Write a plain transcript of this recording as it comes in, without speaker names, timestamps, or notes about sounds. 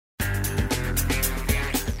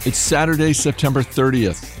It's Saturday, September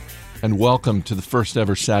 30th, and welcome to the first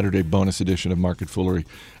ever Saturday bonus edition of Market Foolery.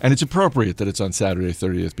 And it's appropriate that it's on Saturday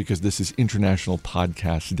 30th because this is International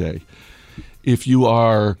Podcast Day. If you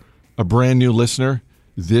are a brand new listener,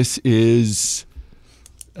 this is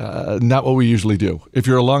not what we usually do. If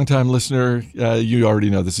you're a longtime listener, you already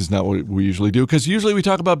know this is not what we usually do because usually we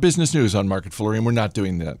talk about business news on Market Foolery, and we're not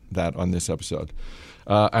doing that on this episode.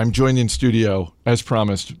 I'm joined in studio, as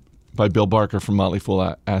promised, by Bill Barker from Motley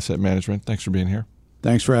Fool Asset Management. Thanks for being here.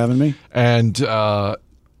 Thanks for having me. And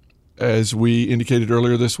as we indicated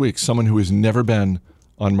earlier this week, someone who has never been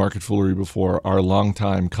on Market Foolery before, our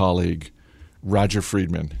longtime colleague, Roger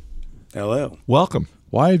Friedman. Hello. Welcome.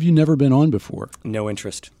 Why have you never been on before? No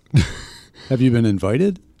interest. Have you been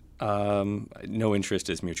invited? No interest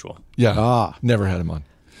is mutual. Yeah. Never had him on.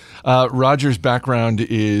 Roger's background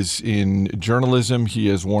is in journalism. He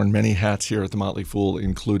has worn many hats here at the Motley Fool,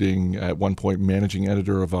 including at one point managing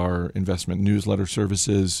editor of our investment newsletter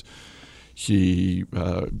services. He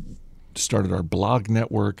started our blog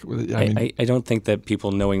network. I don't think that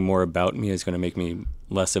people knowing more about me is going to make me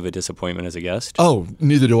less of a disappointment as a guest. Oh,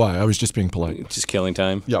 neither do I. I was just being polite. Just killing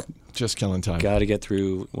time? Yep, just killing time. Got to get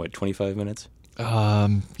through, 25 minutes?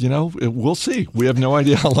 We'll see. We have no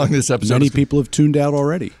idea how long this episode is. Many people have tuned out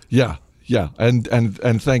already. Yeah,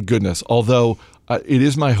 and thank goodness. Although it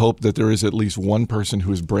is my hope that there is at least one person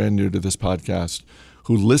who is brand new to this podcast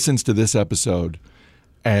who listens to this episode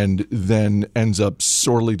and then ends up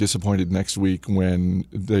sorely disappointed next week when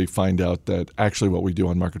they find out that actually what we do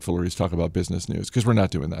on Market Foolery is talk about business news, because we're not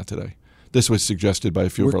doing that today. This was suggested by a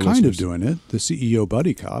few of our listeners. We're kind of doing it. The CEO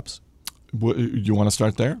buddy cops. You want to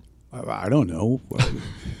start there? I don't know.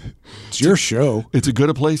 It's your show. It's as good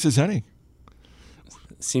a place as any.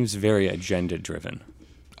 Seems very agenda-driven.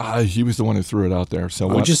 He was the one who threw it out there. So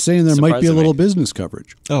I'm just saying there might be a little business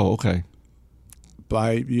coverage. Oh, okay.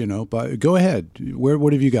 Go ahead.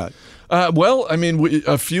 What have you got?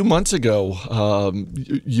 A few months ago,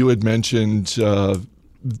 you had mentioned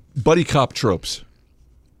buddy cop tropes.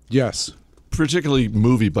 Yes. Particularly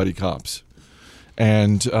movie buddy cops.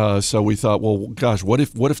 And so we thought, well, gosh, what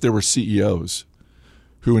if there were CEOs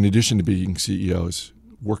who, in addition to being CEOs,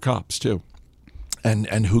 were cops too?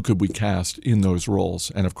 And who could we cast in those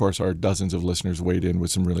roles? And of course, our dozens of listeners weighed in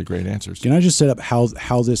with some really great answers. Can I just set up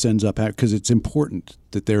how this ends up? Because it's important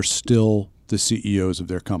that they're still the CEOs of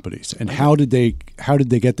their companies. And how did they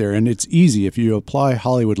get there? And it's easy if you apply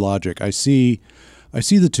Hollywood logic. I see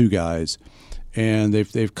the two guys, and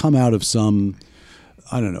they've come out of some,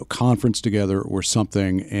 I don't know, conference together or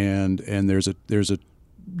something, and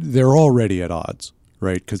they're already at odds,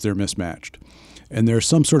 right? Because they're mismatched, and there's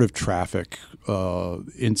some sort of traffic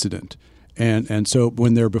incident, and so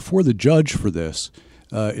when they're before the judge for this,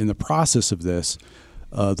 in the process of this,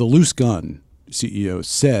 the loose gun CEO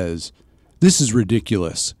says, "This is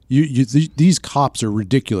ridiculous. These cops are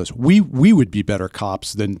ridiculous. We would be better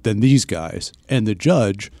cops than these guys." And the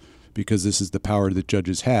judge, because this is the power that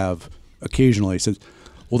judges have, occasionally says,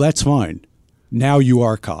 "Well, that's fine. Now you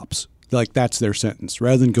are cops." Like, that's their sentence.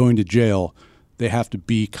 Rather than going to jail, they have to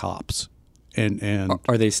be cops. And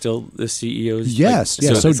are they still the CEOs? Yes.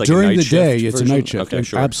 So during the day, it's a night shift. Okay,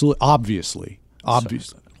 sure. Absolutely. Obviously.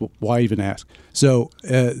 Why even ask? So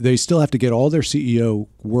they still have to get all their CEO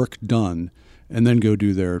work done and then go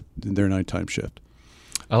do their nighttime shift.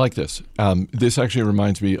 I like this. This actually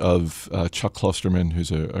reminds me of Chuck Klosterman,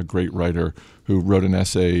 who's a great writer who wrote an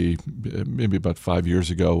essay maybe about 5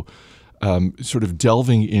 years ago, sort of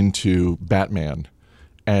delving into Batman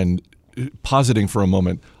and positing for a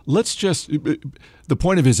moment. The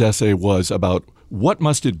point of his essay was about what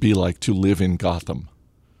must it be like to live in Gotham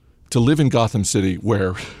City,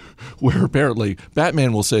 where apparently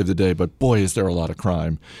Batman will save the day, but boy, is there a lot of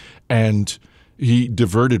crime. And he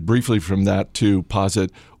diverted briefly from that to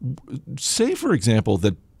posit, say, for example,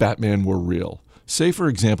 that Batman were real. Say, for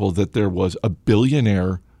example, that there was a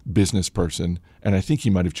billionaire business person, and I think he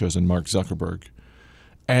might have chosen Mark Zuckerberg.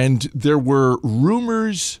 And there were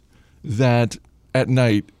rumors that at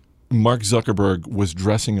night Mark Zuckerberg was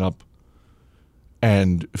dressing up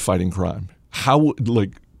and fighting crime.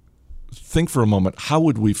 Think for a moment, how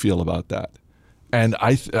would we feel about that? And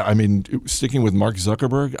I mean, sticking with Mark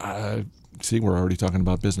Zuckerberg, see, we're already talking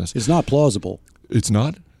about business. It's not plausible. It's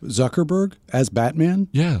not? Zuckerberg as Batman?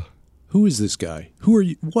 Yeah. Who is this guy? Who are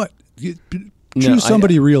you? What? Choose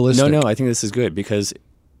somebody realistic. No, I think this is good because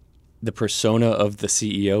the persona of the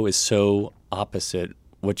CEO is so opposite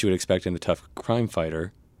what you would expect in a tough crime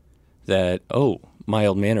fighter that,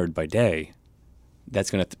 mild-mannered by day,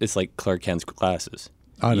 it's like Clark Kent's glasses.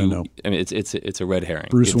 I don't know. I mean, it's a red herring.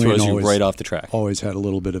 Bruce It throws Wayne you right off the track. Always had a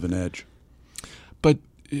little bit of an edge. But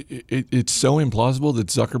it's so implausible that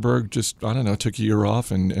Zuckerberg just, I don't know, took a year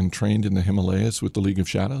off and trained in the Himalayas with the League of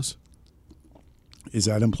Shadows? Is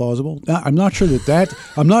that implausible? No, I'm not sure that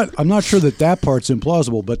I'm not sure that part's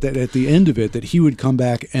implausible, but that at the end of it, that he would come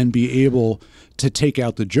back and be able to take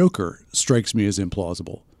out the Joker strikes me as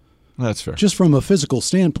implausible. That's fair. Just from a physical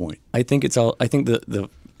standpoint. I think the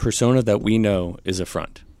persona that we know is a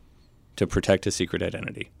front to protect a secret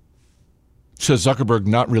identity. So Zuckerberg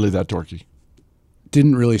not really that dorky.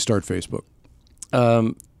 Didn't really start Facebook.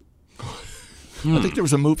 I think there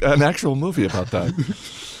was an actual movie about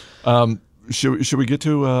that. Should we get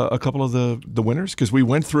to a couple of the winners? Because we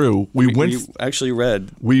went through. We actually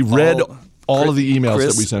read. We read all of the emails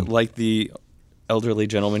Chris, that we sent. Like the elderly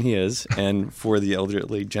gentleman he is, and for the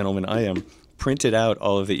elderly gentleman I am, printed out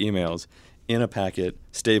all of the emails in a packet,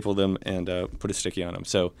 stapled them, and put a sticky on them.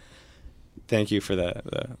 So thank you for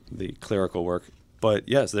the clerical work. But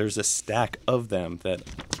yes, there's a stack of them that.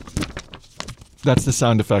 That's the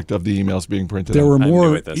sound effect of the emails being printed. There out. were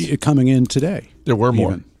more coming in today. There were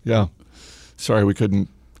more. Even. Yeah. Sorry, we couldn't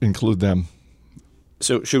include them.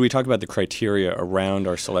 So should we talk about the criteria around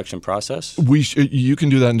our selection process? You can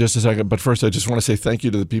do that in just a second. But first, I just want to say thank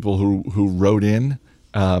you to the people who wrote in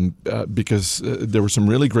because there were some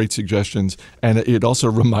really great suggestions. And it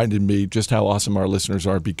also reminded me just how awesome our listeners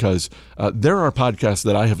are because there are podcasts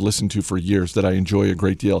that I have listened to for years that I enjoy a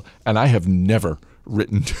great deal. And I have never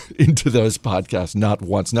written into those podcasts, not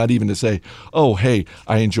once, not even to say, oh, hey,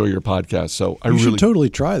 I enjoy your podcast. So you should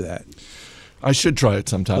totally try that. I should try it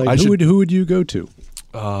sometime. Like, who would you go to?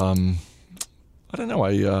 I don't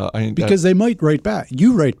know. Because they might write back.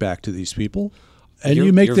 You write back to these people, and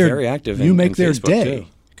you make their very active. You make their Facebook day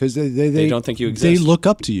because they don't think you exist. They look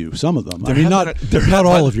up to you. Some of them. I mean, not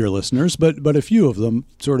all of your listeners, but a few of them.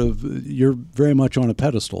 Sort of, you're very much on a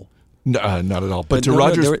pedestal. No, not at all. But to no,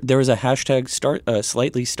 Roger's, there was a hashtag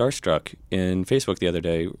slightly starstruck in Facebook the other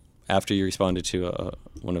day after you responded to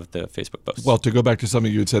one of the Facebook posts. Well, to go back to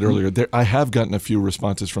something you had said earlier, I have gotten a few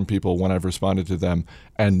responses from people when I've responded to them,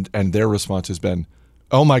 and their response has been,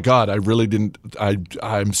 "Oh my God, I really didn't.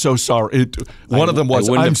 I'm so sorry." One of them was,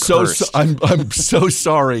 "I'm so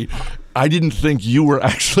sorry. I didn't think you were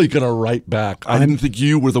actually going to write back. I didn't think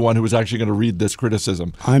you were the one who was actually going to read this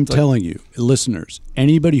criticism." I'm telling you, listeners,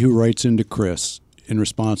 anybody who writes into Chris in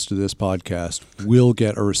response to this podcast will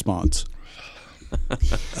get a response.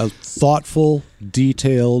 A thoughtful,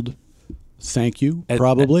 detailed thank you,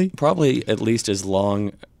 probably. Probably at least as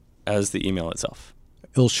long as the email itself.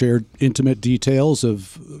 He'll share intimate details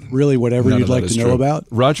of really whatever you'd like to know about.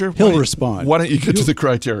 Roger, he'll respond. Why don't you get to the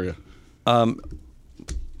criteria? I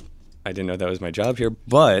didn't know that was my job here,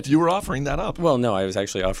 but... You were offering that up. Well, no, I was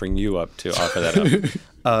actually offering you up to offer that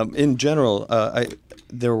up. In general,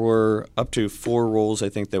 there were up to 4 roles, I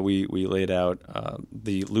think, that we laid out.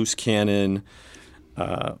 The loose cannon,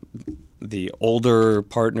 the older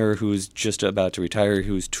partner who's just about to retire,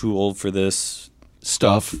 who's too old for this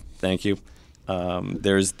stuff. Thank you.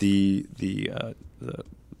 There's the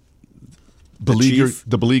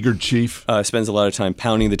beleaguered chief. Spends a lot of time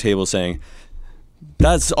pounding the table saying,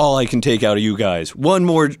 "That's all I can take out of you guys. One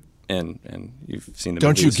more," and you've seen the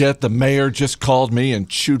Don't movies. you get the mayor just called me and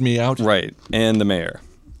chewed me out? Right, and the mayor.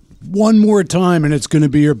 One more time, and it's going to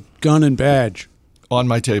be your gun and badge. On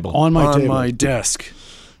my table. On my table. On my desk.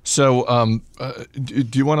 So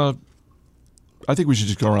do you want to... I think we should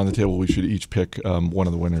just go around the table. We should each pick one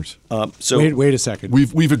of the winners. So wait a second.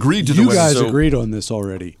 We've agreed to the winners. You guys agreed on this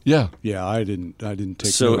already. Yeah. Yeah, I didn't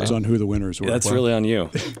take notes on who the winners were. That's really on you.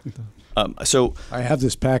 So I have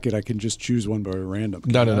this packet. I can just choose one by random.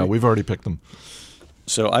 No. We've already picked them.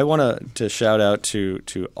 So I want to shout out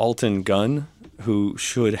to Alton Gunn, who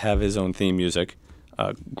should have his own theme music.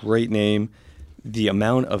 Great name. The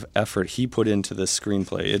amount of effort he put into this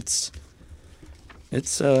screenplay,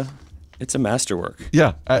 it's a masterwork.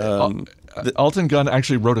 Yeah. Alton Gunn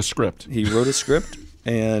actually wrote a script. He wrote a script,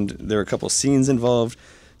 and there are a couple scenes involved.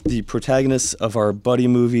 The protagonists of our buddy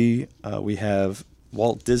movie, we have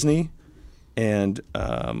Walt Disney and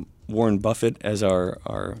Warren Buffett as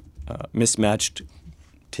our mismatched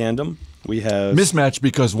tandem. We have mismatched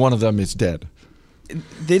because one of them is dead.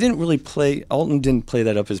 They didn't really play. Alton didn't play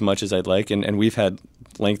that up as much as I'd like, and we've had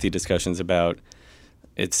lengthy discussions about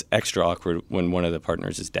it's extra awkward when one of the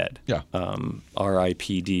partners is dead. Yeah.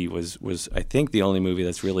 R.I.P.D. was I think the only movie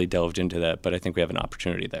that's really delved into that, but I think we have an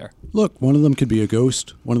opportunity there. Look, one of them could be a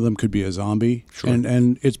ghost, one of them could be a zombie, sure.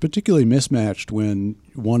 and it's particularly mismatched when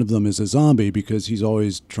one of them is a zombie because he's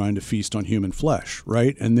always trying to feast on human flesh,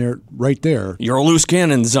 right? And they're right there. You're a loose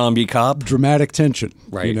cannon, zombie cop. Dramatic tension,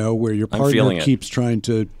 right? Where your partner keeps trying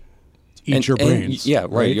to eat your brains. Yeah,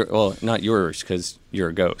 right. Well, not yours because you're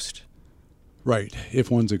a ghost. Right.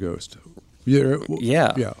 If one's a ghost.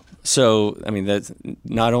 Yeah. So, I mean, that's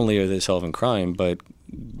not only are they solving crime, but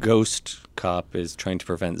Ghost Cop is trying to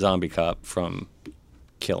prevent Zombie Cop from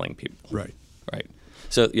killing people. Right. Right.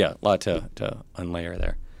 So, yeah, a lot to unlayer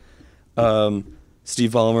there.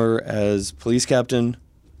 Steve Ballmer as police captain,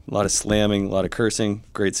 a lot of slamming, a lot of cursing,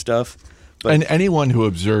 great stuff. But And anyone who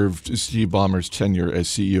observed Steve Ballmer's tenure as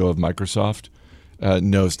CEO of Microsoft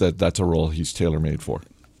knows that that's a role he's tailor-made for.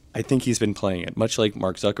 I think he's been playing it, much like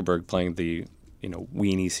Mark Zuckerberg playing the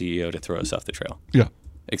weenie CEO to throw us off the trail. Yeah,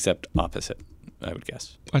 Except opposite, I would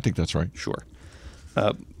guess. I think that's right. Sure.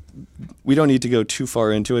 We don't need to go too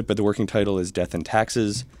far into it, but the working title is Death and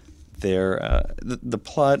Taxes. The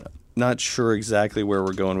plot, not sure exactly where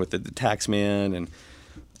we're going with it. The tax man and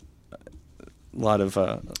a lot of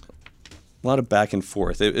back and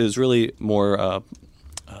forth. It was really more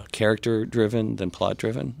character driven than plot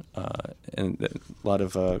driven, and a lot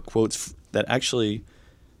of quotes that actually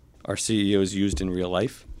our CEOs used in real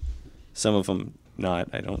life. Some of them not.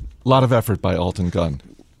 I don't. A lot of effort by Alton Gunn.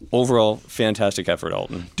 Overall, fantastic effort,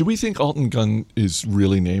 Alton. Do we think Alton Gunn is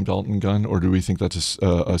really named Alton Gunn, or do we think that's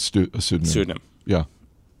a pseudonym? Pseudonym. Yeah,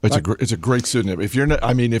 it's a great pseudonym. If you're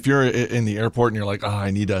if you're in the airport and you're like,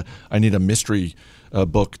 I need a mystery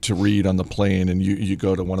book to read on the plane, and you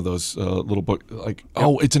go to one of those little book like,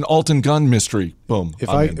 it's an Alton Gunn mystery. Boom. If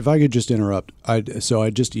I could just interrupt, I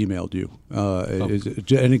just emailed you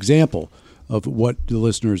an example of what the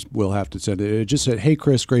listeners will have to send. It just said, "Hey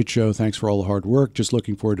Chris, great show. Thanks for all the hard work. Just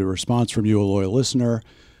looking forward to a response from you, a loyal listener."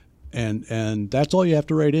 And that's all you have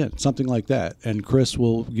to write in, something like that. And Chris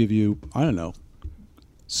will give you, I don't know,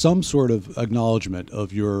 some sort of acknowledgement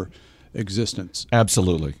of your existence.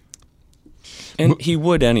 Absolutely. And he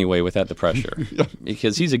would anyway without the pressure,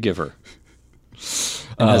 because he's a giver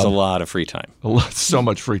and has a lot of free time. So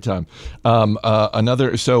much free time. As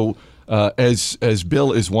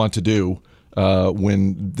Bill is wont to do,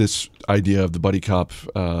 when this idea of the buddy cop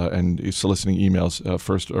and soliciting emails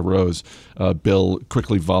first arose, Bill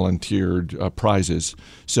quickly volunteered prizes.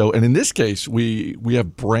 And in this case, we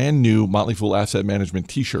have brand new Motley Fool Asset Management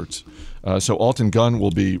T-shirts. So Alton Gunn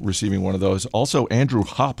will be receiving one of those. Also, Andrew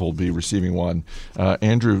Hopp will be receiving one.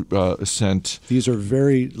 Andrew sent. These are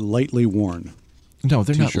very lightly worn. No,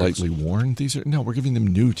 they're T-shirts. not lightly worn. We're giving them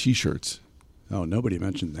new T-shirts. Oh, nobody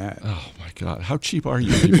mentioned that. Oh my God! How cheap are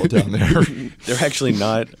you people down there? They're actually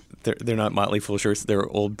not. They're not Motley Fool shirts. They're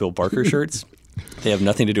old Bill Barker shirts. They have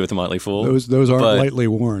nothing to do with the Motley Fool. Those aren't lightly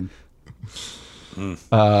worn.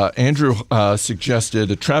 Andrew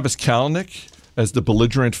suggested Travis Kalanick as the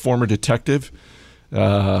belligerent former detective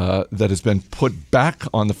that has been put back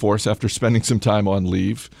on the force after spending some time on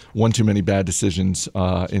leave. One too many bad decisions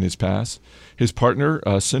in his past. His partner,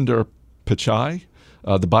 Sundar Pichai,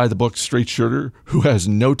 the by-the-book straight shooter who has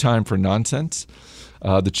no time for nonsense.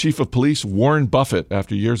 The chief of police, Warren Buffett,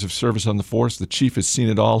 after years of service on the force, the chief has seen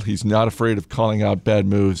it all. He's not afraid of calling out bad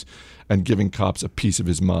moves and giving cops a piece of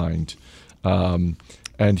his mind.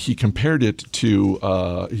 And he compared it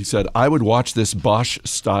to, he said, I would watch this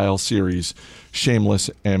Bosch-style series,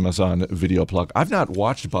 shameless Amazon video plug. I've not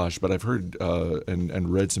watched Bosch, but I've heard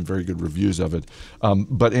and read some very good reviews of it.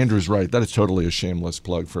 But Andrew's right. That is totally a shameless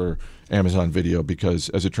plug for Amazon Video because,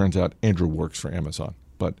 as it turns out, Andrew works for Amazon.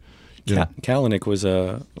 But Kalanick was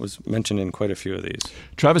mentioned in quite a few of these.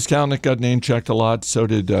 Travis Kalanick got name-checked a lot. So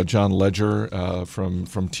did John Ledger from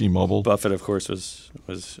T-Mobile. Buffett, of course,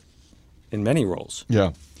 was in many roles.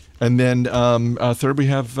 Yeah. And then third we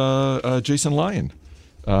have Jason Lyon,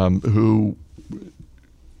 who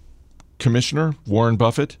Commissioner Warren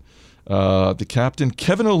Buffett, the captain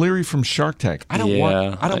Kevin O'Leary from Shark Tank. I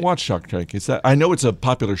don't watch Shark Tank. I know it's a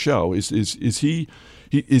popular show. Is he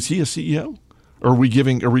a CEO? Or are we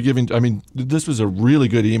giving? I mean, this was a really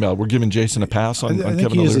good email. We're giving Jason a pass on I think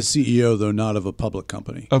Kevin he O'Leary. is a CEO, though not of a public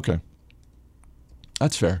company. Okay,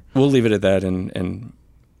 that's fair. We'll leave it at that and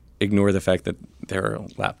ignore the fact that there are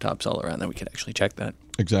laptops all around that we could actually check that.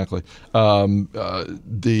 Exactly.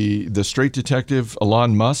 The straight detective,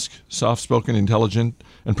 Elon Musk, soft-spoken, intelligent,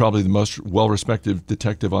 and probably the most well-respected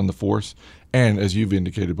detective on the force. And as you've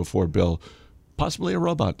indicated before, Bill, possibly a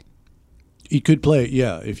robot. He could play,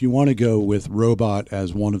 yeah. If you want to go with robot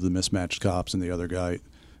as one of the mismatched cops and the other guy,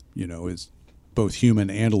 is both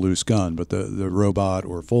human and a loose gun, but the robot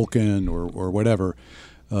or Vulcan or whatever,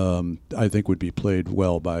 I think would be played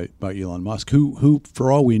well by Elon Musk, who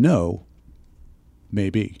for all we know, may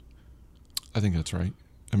be. I think that's right.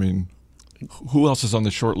 I mean, who else is on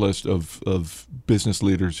the short list of business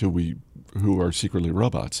leaders who are secretly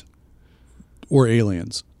robots? Or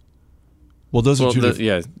aliens. Well, those are Well, two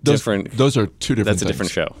different. Those are two different That's a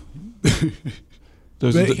different show.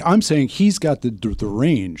 Those are But I'm saying he's got the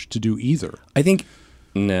range to do either. I think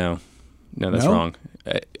no, that's No? wrong.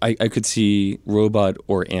 I could see robot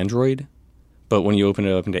or android, but when you open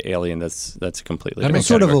it up into alien, that's a completely That different makes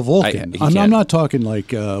Sort of a category. Vulcan. He I'm can't. not talking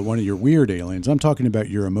like one of your weird aliens. I'm talking about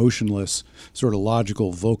your emotionless, sort of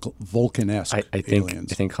logical, Vulcan-esque I think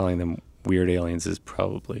aliens. I think calling them weird aliens is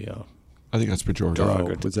probably. I think that's pejorative.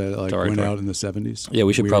 Derogatory. Was that like Derogatory. went out in the 70s? Yeah,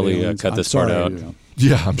 we should Weird probably aliens? cut I'm this part sorry, out. you know.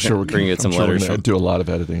 Yeah, I'm sure we're Bring going it some to letters from- do a lot of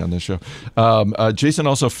editing on this show. Jason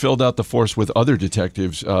also filled out the force with other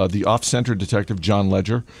detectives. The off-center detective, John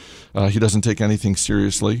Ledger. He doesn't take anything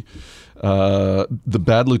seriously. The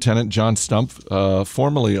bad lieutenant, John Stump,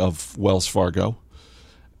 formerly of Wells Fargo.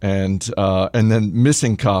 And then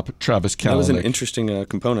missing cop, Travis Kalanick. That was an interesting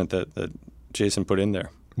component that Jason put in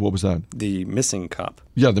there. What was that? The missing cop.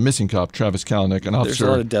 Yeah, the missing cop, Travis Kalanick, an There's officer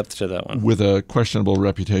a lot of depth to that one. with a questionable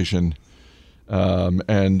reputation.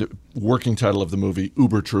 And working title of the movie,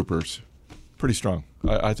 Uber Troopers. Pretty strong.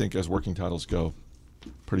 I think as working titles go,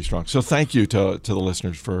 pretty strong. So thank you to the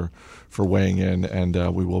listeners for weighing in, and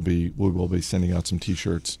we will be sending out some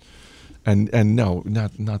T-shirts. And no,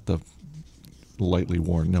 not the lightly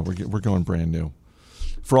worn. No, we're going brand new.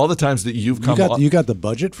 For all the times that you've come, You got the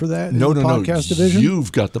budget for that? no, in the podcast no. division?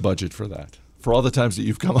 You've got the budget for that. For all the times that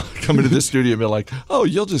you've come into this studio and been like, oh,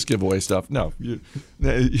 you'll just give away stuff. No,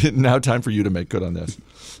 now time for you to make good on this.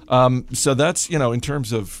 So that's in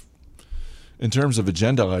terms of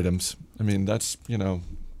agenda items. I mean, that's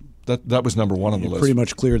that was number one on the You list. pretty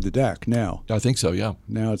much cleared the deck now. I think so. Yeah.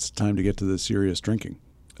 Now it's time to get to the serious drinking.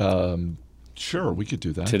 Sure, we could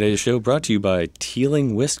do that. Today's show brought to you by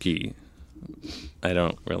Teeling Whiskey. I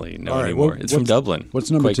don't really know All right, anymore. well, It's from Dublin.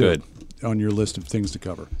 What's number Quite two good. on your list of things to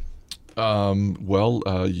cover?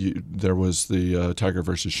 There was the Tiger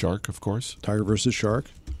versus Shark, of course. Tiger versus Shark.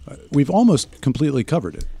 We've almost completely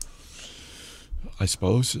covered it. I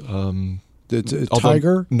suppose. It's Although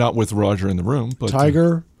Tiger, not with Roger in the room, but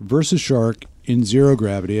Tiger versus Shark in zero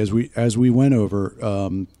gravity. As we went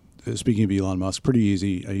over, speaking of Elon Musk, pretty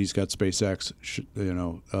easy. He's got SpaceX.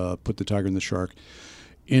 Put the Tiger and the Shark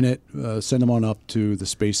in it. Send them on up to the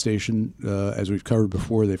space station. As we've covered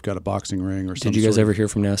before, they've got a boxing ring or something. Did you guys ever hear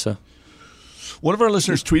from NASA? one of our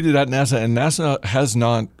listeners tweeted at NASA, and NASA has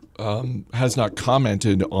not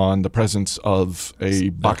commented on the presence of a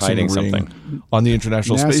boxing hiding ring something. on the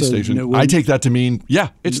International NASA, Space Station. no, I take that to mean, yeah,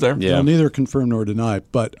 it's there. Yeah. Well, neither confirm nor deny.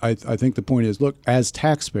 But I think the point is, look, as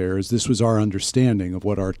taxpayers, this was our understanding of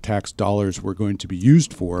what our tax dollars were going to be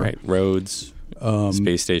used for. Right, roads,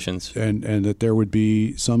 space stations. And that there would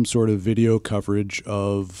be some sort of video coverage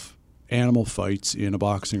of animal fights in a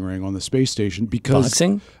boxing ring on the space station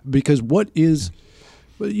because what is,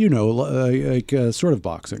 sort of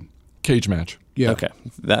boxing. Cage match. Yeah. Okay,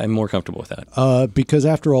 I'm more comfortable with that. Because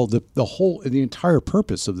after all, the entire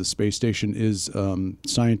purpose of the space station is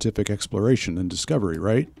scientific exploration and discovery,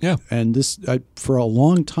 right? Yeah. And this, for a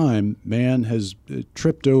long time, man has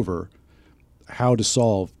tripped over how to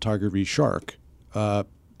solve Tiger v. Shark,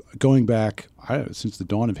 going back since the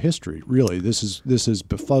dawn of history. Really, this has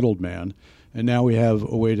befuddled man, and now we have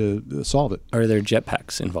a way to solve it. Are there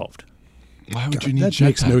jetpacks involved? Why would you need That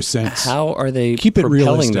makes jetpack? no sense. How are they Keep it propelling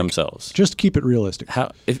realistic. themselves? Just keep it realistic.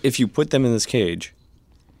 How if you put them in this cage,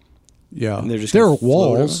 Yeah. and they're just There gonna are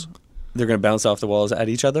float walls. over? They're going to bounce off the walls at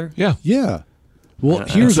each other. Yeah. Yeah. Well,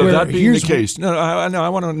 here's So where that being the here's case, I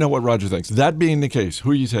want to know what Roger thinks. That being the case,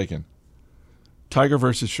 who are you taking? Tiger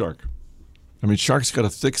versus shark. I mean, shark's got a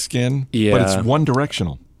thick skin, but Yeah. it's one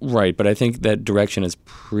directional. Right, but I think that direction is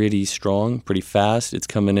pretty strong, pretty fast. It's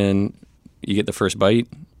coming in. You get the first bite,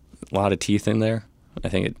 a lot of teeth in there. I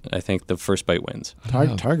think the first bite wins.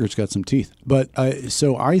 Tiger's got some teeth, but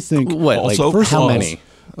so I think What? Also, like how claws.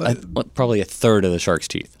 many? Probably a third of the shark's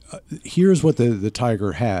teeth. here's what the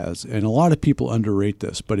tiger has, and a lot of people underrate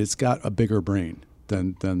this, but it's got a bigger brain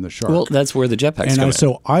than the shark. Well, that's where the jetpacks come in.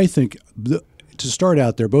 So I think to start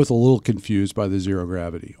out, they're both a little confused by the zero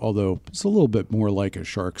gravity, although it's a little bit more like a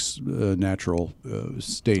shark's natural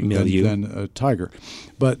state than a tiger.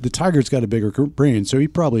 But the tiger's got a bigger brain, so he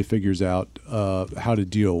probably figures out how to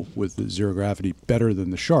deal with the zero gravity better than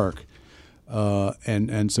the shark.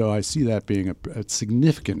 And so I see that being a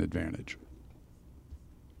significant advantage.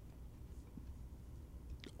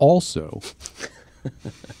 Also,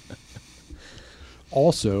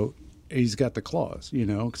 he's got the claws,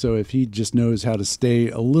 so if he just knows how to stay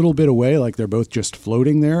a little bit away, like they're both just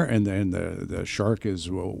floating there, and then the shark is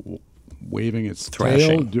waving its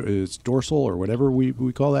Thrashing. tail, its dorsal, or whatever we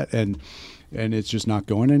call that, and it's just not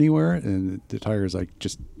going anywhere, and the tiger's like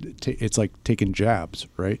it's like taking jabs,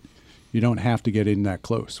 right? You don't have to get in that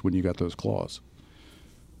close when you got those claws.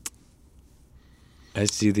 I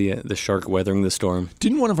see the shark weathering the storm.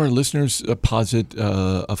 Didn't one of our listeners posit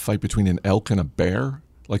a fight between an elk and a bear?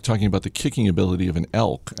 Like talking about the kicking ability of an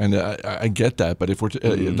elk, and I get that, but if we're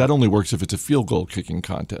that only works if it's a field goal kicking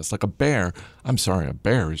contest. Like a bear, I'm sorry, a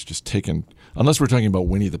bear is just taking, unless we're talking about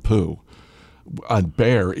Winnie the Pooh, a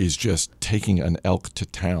bear is just taking an elk to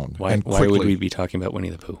town. Why would we be talking about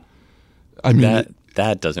Winnie the Pooh? I mean,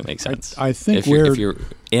 that doesn't make sense. I think if you're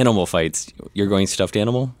animal fights, you're going stuffed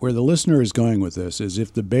animal. Where the listener is going with this is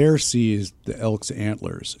if the bear sees the elk's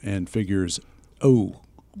antlers and figures, oh,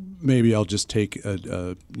 maybe I'll just take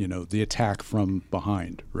the attack from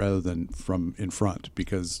behind rather than from in front,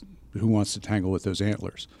 because who wants to tangle with those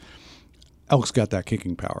antlers? Elk's got that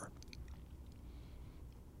kicking power.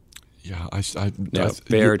 Yeah,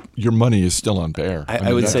 bear. Your money is still on bear.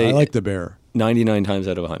 I would say I like the bear. 99 times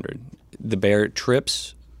out of 100, the bear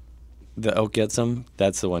trips, the elk gets him.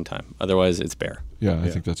 That's the one time. Otherwise, it's bear. Yeah, I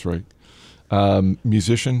think that's right.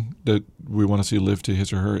 Musician that we want to see live to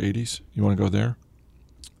his or her 80s. You want to go there?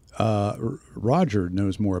 Roger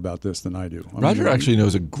knows more about this than I do. Roger actually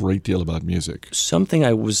knows a great deal about music. Something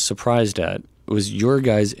I was surprised at was your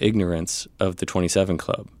guys' ignorance of the 27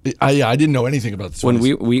 Club. I didn't know anything about this.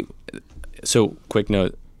 When so quick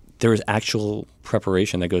note, there is actual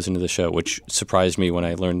preparation that goes into the show, which surprised me when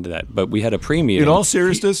I learned that. But we had a pre-meeting. In all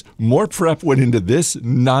seriousness, more prep went into this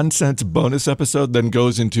nonsense bonus episode than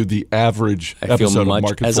goes into the average episode of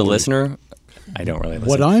Market as a Foolery. listener. I don't really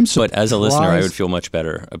listen. But as a listener, I would feel much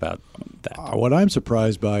better about that. What I'm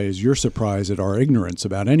surprised by is your surprise at our ignorance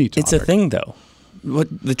about any topic. It's a thing, though. What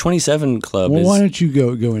the 27 Club is. Well, why don't you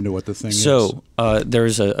go into what the thing is? So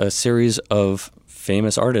there's a series of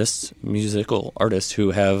famous artists, musical artists,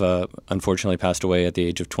 who have unfortunately passed away at the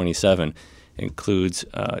age of 27. Includes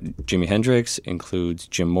Jimi Hendrix, includes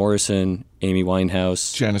Jim Morrison, Amy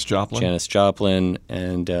Winehouse, Janis Joplin,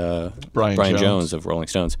 and Brian Jones of Rolling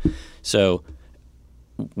Stones. So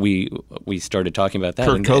we started talking about that.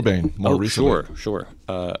 Kurt Cobain, more recently. Sure.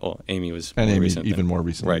 Well, Amy was and more Amy recent even more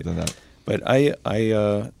recently than that. But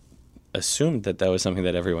I assumed that was something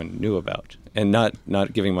that everyone knew about, and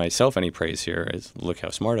not giving myself any praise here as look how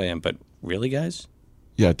smart I am. But really, guys?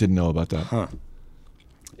 Yeah, didn't know about that. Huh.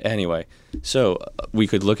 Anyway, so we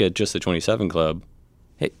could look at just the 27 Club.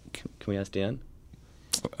 Hey, can we ask Dan?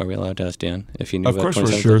 Are we allowed to ask Dan if he knew about 27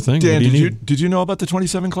 Club? Sure thing. Dan, did you know about the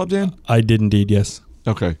 27 Club, Dan? I did indeed, yes.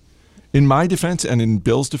 Okay. In my defense and in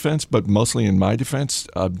Bill's defense, but mostly in my defense,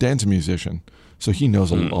 Dan's a musician, so he knows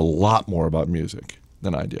a lot more about music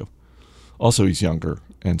than I do. Also, he's younger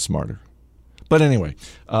and smarter. But anyway.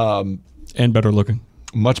 And better looking.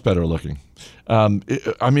 Much better looking.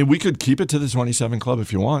 We could keep it to the 27 Club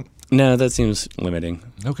if you want. No, that seems limiting.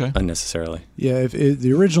 Okay. Unnecessarily. Yeah, if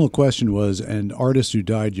the original question was, an artist who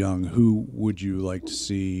died young, who would you like to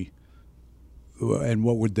see, and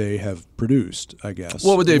what would they have produced, I guess?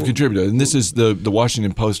 What would they have contributed? And this is the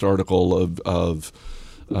Washington Post article of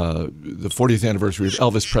the 40th anniversary of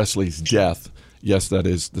Elvis Presley's death. Yes, that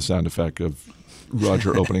is the sound effect of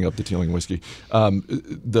Roger opening up the Teeling whiskey.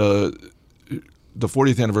 The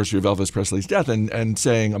 40th anniversary of Elvis Presley's death and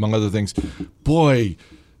saying, among other things, boy,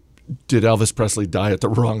 did Elvis Presley die at the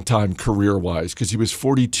wrong time career-wise, because he was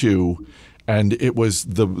 42 and it was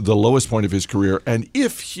the lowest point of his career. And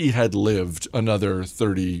if he had lived another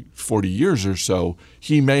 30, 40 years or so,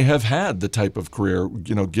 he may have had the type of career,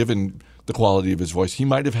 given the quality of his voice. He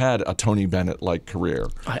might have had a Tony Bennett-like career.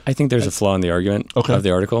 I think there's a flaw in the argument of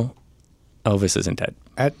the article. Elvis isn't dead.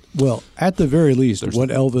 At the very least, what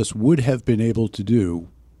Elvis would have been able to do,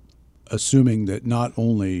 assuming that not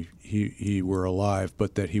only he were alive,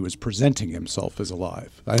 but that he was presenting himself as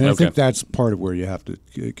alive. I think that's part of where you have to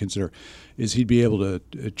consider, is he'd be able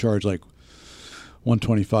to charge like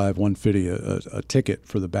 $125, $150 a ticket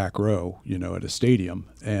for the back row, at a stadium,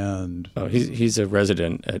 and he's a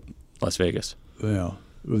resident at Las Vegas. Yeah.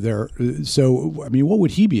 So what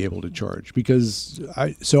would he be able to charge? Because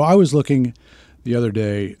I was looking the other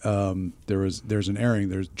day. There's an airing.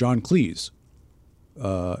 There's John Cleese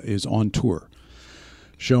is on tour,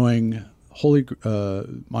 showing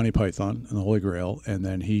Monty Python and the Holy Grail, and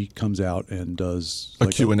then he comes out and does a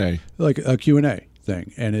Q&A, like a Q&A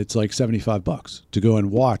thing, and it's like $75 to go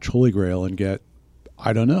and watch Holy Grail and get.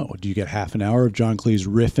 I don't know. Do you get half an hour of John Cleese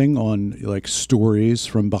riffing on like stories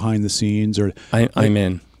from behind the scenes, or I'm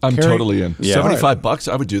in. I'm totally in. Yeah.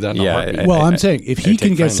 $75, I would do that in a heartbeat. Well, I'm saying if he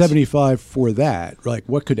can get friends. 75 for that, like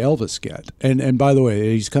what could Elvis get? And by the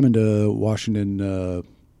way, he's coming to Washington the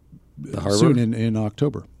Harbor? soon in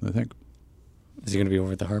October, I think. Is he going to be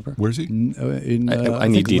over at the Harbor? Where's he? I need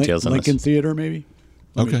think details on Lincoln this. Theater, maybe.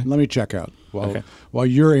 Okay. Let me check out Okay. while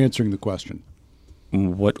you're answering the question.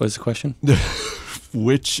 What was the question?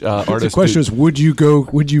 Which artist? The question is, would you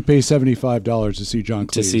pay $75 to see John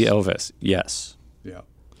Cleese? To see Elvis? Yes. Yeah.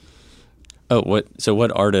 Oh, what? So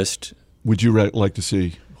what artist? would you like to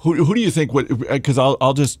see? Who do you think would? Because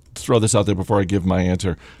I'll just throw this out there before I give my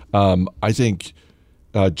answer. I think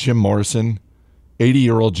Jim Morrison,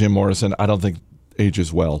 80-year-old Jim Morrison. I don't think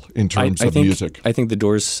ages well in terms of music. I think the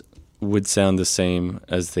Doors would sound the same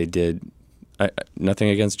as they did. Nothing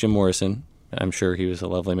against Jim Morrison. I'm sure he was a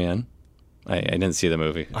lovely man. I didn't see the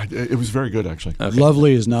movie. It was very good, actually. Okay.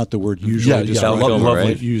 Lovely is not the word usually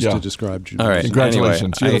lovely. used Yeah. to describe Jim. All right.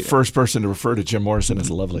 Congratulations. Anyway, You're the first person to refer to Jim Morrison as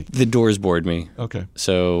lovely. The Doors bored me. Okay.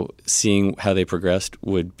 So seeing how they progressed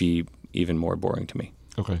would be even more boring to me.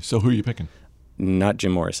 Okay. So who are you picking? Not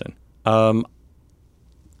Jim Morrison.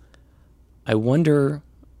 I wonder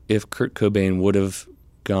if Kurt Cobain would have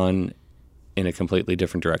gone in a completely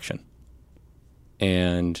different direction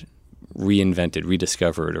and reinvented,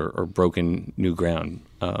 rediscovered, or broken new ground.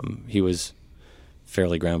 He was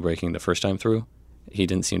fairly groundbreaking the first time through. He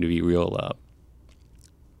didn't seem to be real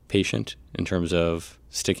patient in terms of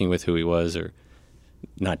sticking with who he was or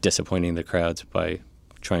not disappointing the crowds by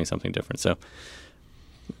trying something different. So,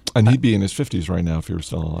 And he'd be in his 50s right now if he were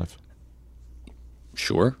still alive.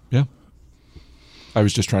 sure. Yeah. I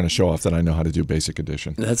was just trying to show off that I know how to do basic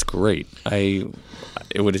addition. That's great. I'm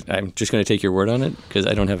just going to take your word on it because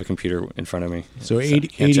I don't have a computer in front of me. So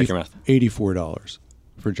can't check your math. $84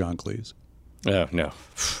 for John Cleese. Oh no,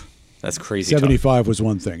 that's crazy. 75 was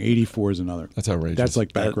one thing. 84 is another. That's outrageous. That's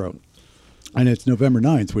like back row. And it's November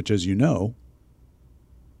 9th, which, as you know,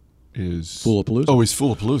 is Foolapalooza. Oh, he's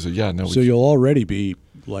Foolapalooza. Yeah, no. So you'll already be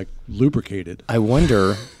like lubricated. I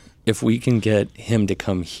wonder if we can get him to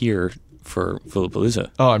come here for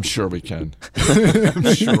Foolapalooza. Oh, I'm sure we can.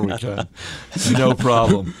 I'm sure we can. No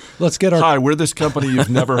problem. Let's get our Hi, we're this company you've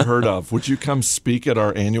never heard of. Would you come speak at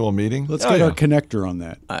our annual meeting? let's get our connector on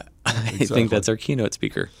that. I think that's our keynote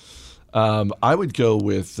speaker. I would go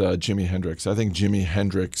with Jimi Hendrix. I think Jimi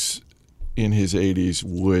Hendrix in his 80s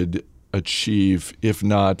would achieve, if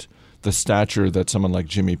not the stature that someone like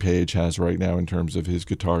Jimmy Page has right now in terms of his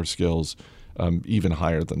guitar skills, even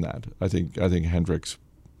higher than that. I think Hendrix.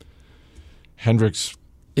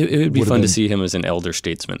 It would be Would have fun to been- see him as an elder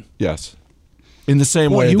statesman. Yes. In the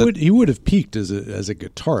same Well, way he would have peaked as a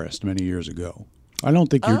guitarist many years ago. I don't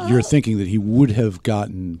think you're thinking that he would have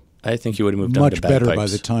gotten I think he would have moved on much to better by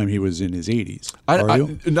bagpipes. the time he was in his 80s. I,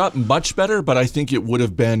 you? not much better, but I think it would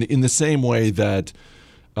have been in the same way that,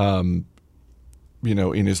 in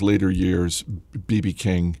his later years, B.B.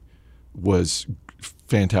 King was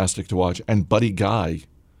fantastic to watch, and Buddy Guy.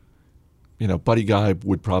 Buddy Guy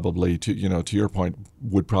would probably, to your point,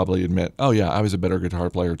 would probably admit, oh yeah, I was a better guitar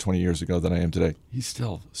player 20 years ago than I am today. He's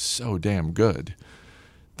still so damn good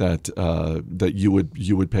that you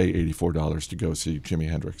would pay $84 to go see Jimi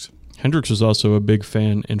Hendrix. Hendrix was also a big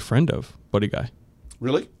fan and friend of Buddy Guy.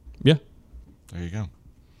 Really? Yeah. There you go.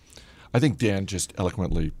 I think Dan just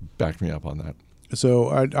eloquently backed me up on that. So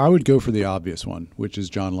I would go for the obvious one, which is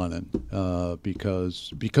John Lennon,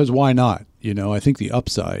 because why not? I think the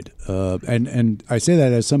upside, and I say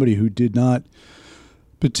that as somebody who did not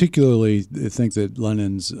particularly think that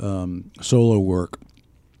Lennon's solo work.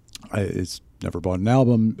 It's never bought an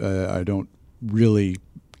album. I don't really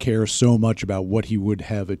care so much about what he would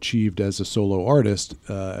have achieved as a solo artist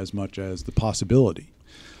as much as the possibility.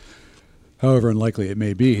 However unlikely it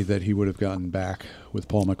may be that he would have gotten back with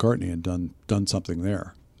Paul McCartney and done something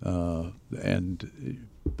there, and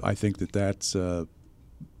I think that's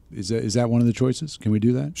is that one of the choices? Can we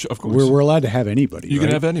do that? Sure, of course. We're allowed to have anybody. You can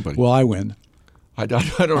right? have anybody. Well, I win. I don't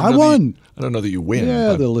know I won. I don't know that you win. Yeah,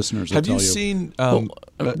 but the listeners will have tell you you. seen? No,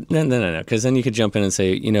 because then you could jump in and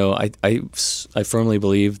say, I firmly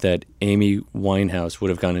believe that Amy Winehouse would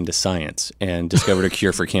have gone into science and discovered a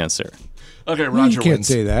cure for cancer. Okay, You Roger can't wins.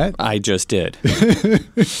 say that. I just did.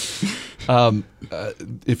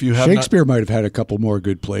 If you have Shakespeare might have had a couple more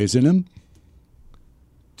good plays in him.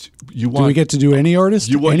 you Do want we get to do any artist?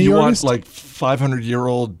 you want any you artist? want like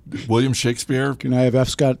 500-year-old William Shakespeare? Can I have F.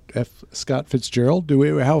 Scott Fitzgerald? Do we?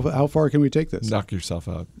 How far can we take this? Knock yourself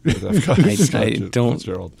out. I don't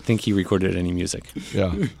Fitzgerald. think he recorded any music.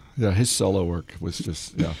 Yeah. His solo work was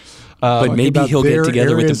just But Talking maybe about he'll get their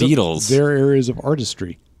together with areas the of- Beatles. their areas of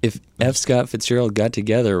artistry. If F. Scott Fitzgerald got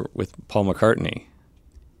together with Paul McCartney,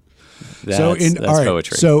 that's all right,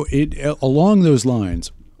 poetry. So along those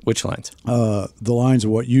lines, Which lines? the lines of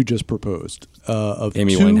what you just proposed of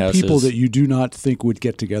Amy two Winehouse's- people that you do not think would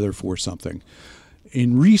get together for something.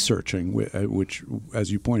 in researching, which,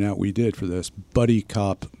 as you point out, we did for this, buddy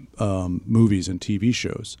cop movies and TV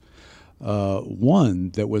shows,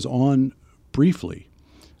 one that was on briefly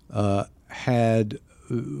had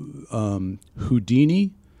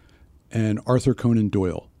Houdini and Arthur Conan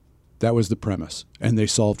Doyle. That was the premise, and they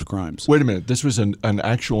solved crimes. Wait a minute. This was an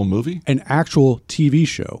actual movie? An actual TV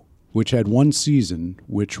show, which had one season,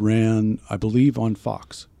 which ran, I believe, on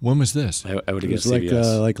Fox. When was this? I would have It was guessed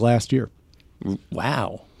CBS. like last year.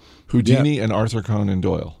 Wow. Houdini and Arthur Conan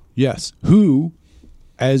Doyle. Yes, who,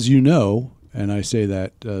 as you know, and I say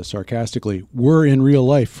that sarcastically, were in real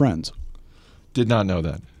life friends. Did not know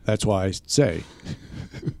that. That's why I say.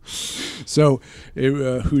 So,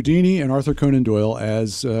 Houdini and Arthur Conan Doyle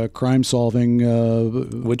as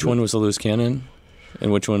crime-solving. Which one was a loose cannon,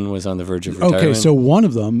 and which one was on the verge of retirement? Okay, so one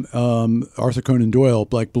of them, Arthur Conan Doyle,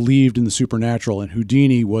 believed in the supernatural, and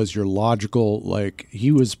Houdini was your logical.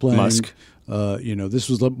 He was playing Musk. This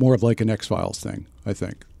was more of like an X-Files thing. I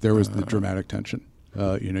think there was the dramatic tension.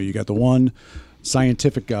 You got the one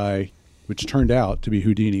scientific guy, which turned out to be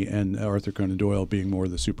Houdini, and Arthur Conan Doyle being more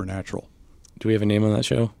the supernatural. Do we have a name on that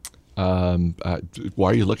show? Why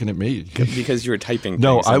are you looking at me? Because you were typing.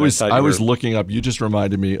 No, things, I and was thought I you was were- looking up. You just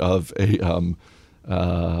reminded me of a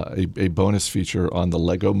bonus feature on the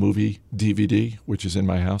Lego Movie DVD, which is in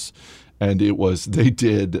my house, and they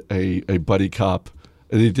did a buddy cop.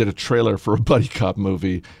 They did a trailer for a buddy cop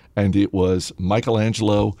movie, and it was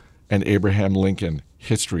Michelangelo and Abraham Lincoln,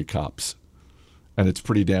 history cops, and it's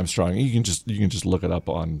pretty damn strong. You can just look it up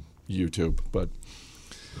on YouTube, but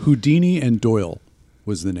Houdini and Doyle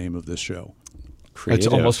was the name of this show. Creative.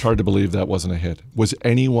 it's almost hard to believe that wasn't a hit. Was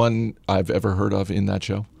anyone I've ever heard of in that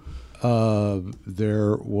show?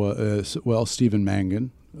 There was Stephen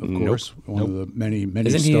Mangan, of course, one of the many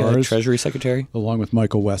Isn't he stars. a Treasury Secretary? Along with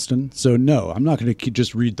Michael Weston. So no, I'm not going to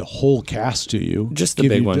just read the whole cast to you. Just the Give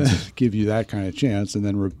big you- ones. Give you that kind of chance. And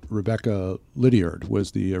then Rebecca Lydiard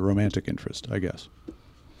was the romantic interest, I guess.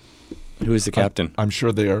 Who is the captain? I'm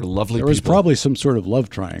sure they are lovely There was people. probably some sort of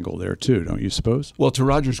love triangle there too, don't you suppose? Well, to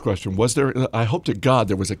Roger's question, was there? I hope to God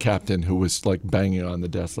there was a captain who was banging on the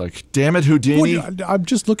desk, damn it, Houdini! Well, I'm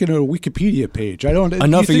just looking at a Wikipedia page. I don't.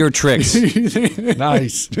 Enough of your tricks.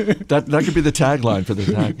 Nice. That could be the tagline for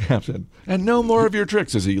the captain. And no more of your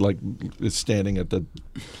tricks as he is standing at the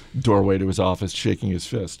doorway to his office, shaking his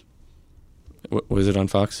fist. Was it on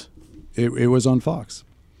Fox? It was on Fox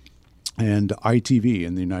and ITV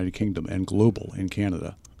in the United Kingdom and Global in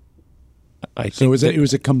Canada. I So think it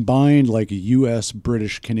was a combined U.S.,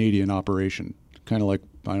 British, Canadian operation, kind of like,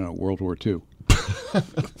 I don't know, World War II.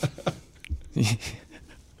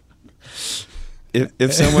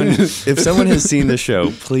 If someone has seen the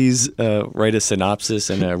show, please write a synopsis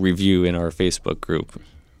and a review in our Facebook group.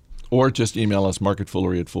 Or just email us,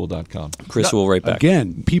 marketfoolery@fool.com. Chris will write back.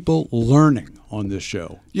 Again, people learning on this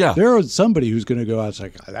show. Yeah. There is somebody who's going to go out and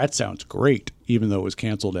say, that sounds great, even though it was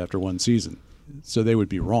canceled after one season. So they would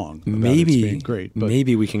be wrong about it being great. But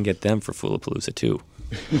Maybe we can get them for Foolapalooza too.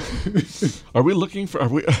 Are we looking for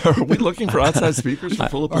outside speakers for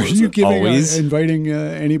Fullapalooza? are you Always. inviting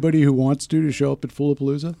anybody who wants to show up at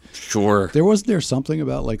Foolapalooza? Sure. Wasn't there something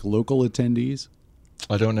about local attendees?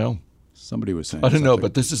 I don't know. Somebody was saying I don't know, something.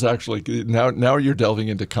 but this is actually now you're delving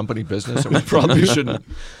into company business, and we probably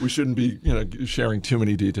shouldn't be sharing too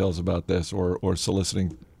many details about this or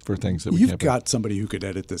soliciting for things that we You've can't. got somebody who could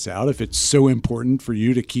edit this out if it's so important for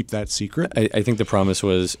you to keep that secret. I think the promise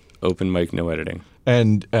was open mic, no editing.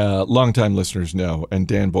 And longtime listeners know, and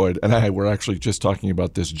Dan Boyd and I were actually just talking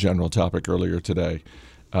about this general topic earlier today.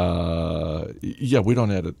 We don't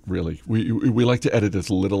edit really. We like to edit as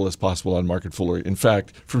little as possible on Market Foolery. In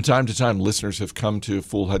fact, from time to time, listeners have come to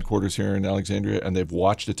Fool headquarters here in Alexandria, and they've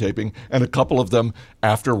watched a taping. And a couple of them,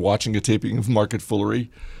 after watching a taping of Market Foolery,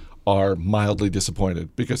 are mildly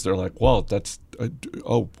disappointed because they're like, "Well, that's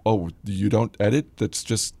you don't edit? That's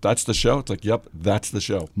the show." It's like, "Yep, that's the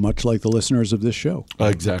show." Much like the listeners of this show.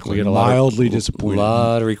 Exactly. We get a Mildly lot of, disappointed.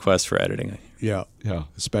 lot of requests for editing. Yeah, Yeah.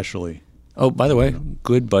 especially. Oh, by the way,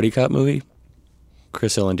 good buddy cop movie.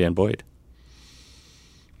 Chris Hill and Dan Boyd.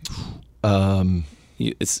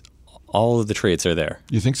 It's all of the traits are there.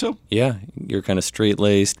 You think so? Yeah, you're kind of straight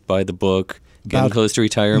laced, by the book, getting About- close to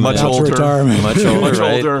retirement. Much About to older. retirement. Much older, Much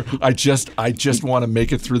right? older. I just want to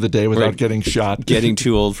make it through the day without Right. getting shot. Getting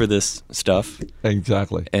too old for this stuff.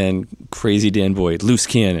 Exactly. And crazy Dan Boyd, loose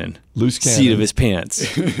cannon, Loose cannon. seat of his pants.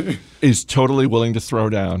 Is totally willing to throw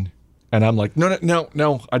down. And I'm like, no,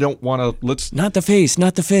 I don't want to. Let's Not the face,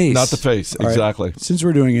 not the face. not the face. All right. Exactly. Since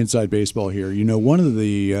we're doing inside baseball here, one of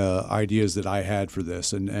the ideas that I had for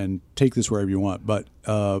this, and take this wherever you want, but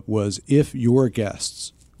was if your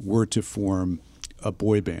guests were to form a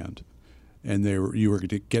boy band, and you were going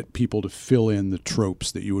to get people to fill in the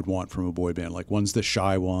tropes that you would want from a boy band. Like one's the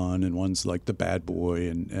shy one, and one's like the bad boy,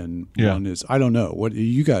 and one is, I don't know. What,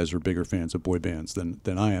 you guys are bigger fans of boy bands than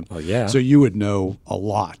I am. Oh yeah. So you would know a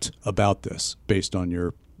lot about this based on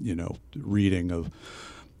your reading of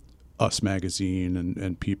Us Magazine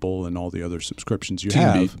and People and all the other subscriptions you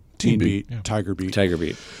have. Teen Beat, yeah. Tiger Beat. Tiger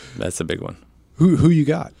Beat. That's the big one. Who you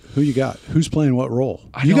got? Who's playing what role?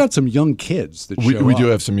 You got some young kids that show we up. do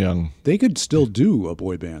have some young. They could still do a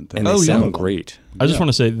boy band thing. And they sound great. I just want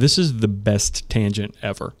to say this is the best tangent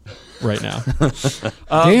ever right now.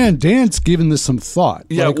 Dan's giving this some thought.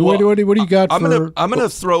 Yeah, like, well, what do you got I'm for? gonna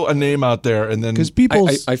throw a name out there, and then Because people,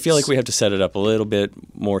 I feel like we have to set it up a little bit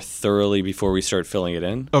more thoroughly before we start filling it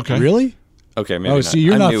in. okay. really. Okay, maybe Oh, not. see,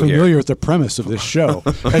 you're I'm not new familiar here. with the premise of this show.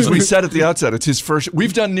 As we said at the outset, it's his first.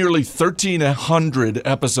 We've done nearly 1,300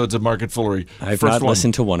 episodes of Market Foolery. I've First not one.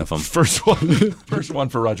 listened to one of them. First one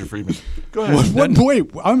for Roger Friedman. Go ahead.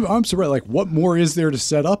 Wait, I'm surprised. Like, what more is there to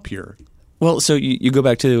set up here? Well, so you go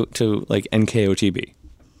back to like NKOTB.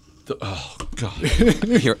 Oh God.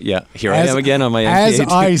 Here I am again on my As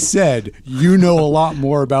NKOTB. I said, you know a lot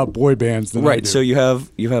more about boy bands than I Right. do. So you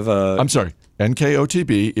have I'm sorry.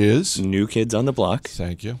 NKOTB is. New Kids on the Block.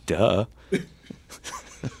 Thank you. Duh.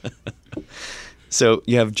 So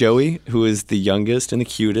you have Joey, who is the youngest and the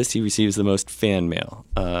cutest. He receives the most fan mail.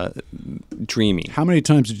 Dreamy. How many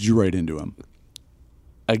times did you write into him?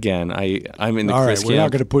 Again, I'm in the All Chris right, we're not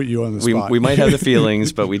camp. going to put you on the spot. We might have the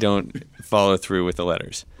feelings, but we don't follow through with the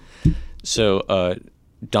letters. So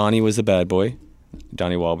Donnie was the bad boy,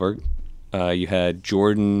 Donnie Wahlberg. You had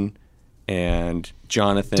Jordan and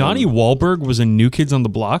Jonathan. Donnie Wahlberg was in New Kids on the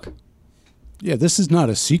Block. Yeah, this is not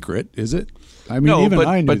a secret, is it? I mean, No, even but,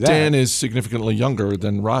 I knew but that. Dan is significantly younger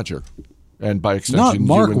than Roger, and by extension, Not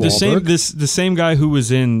Mark you and- Wahlberg. The same guy who was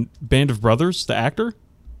in Band of Brothers, the actor.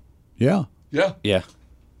 Yeah. Yeah. Yeah.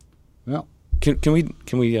 Yeah. Can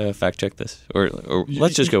we fact check this, or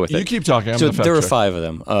let's just go with it? You keep talking. I'm So gonna fact there were check. 5 of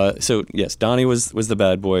them. So yes, Donnie was the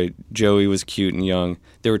bad boy. Joey was cute and young.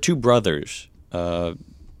 There were 2 brothers.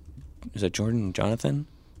 Is that Jordan and Jonathan?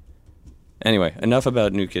 Anyway, enough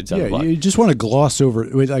about New Kids on the Yeah, Block. you just want to gloss over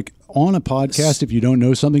it. Like on a podcast, if you don't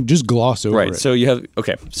know something, just gloss over Right. it. So you have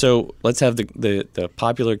So let's have the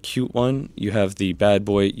popular cute one. You have the bad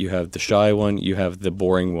boy. You have the shy one. You have the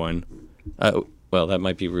boring one. Well, that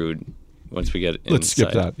might be rude. Once we get inside. Let's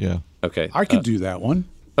skip that. Yeah. Okay. I could do that one.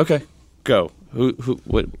 Okay. Go. What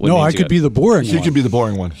No, names I you could got? be the boring He one. could be the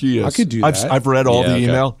boring one. He is. I could do I've, that. I've read all Yeah, the okay.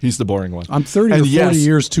 email. He's the boring one. I'm 30 and or 40 yes,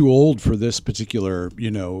 years too old for this particular,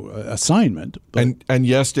 assignment. But And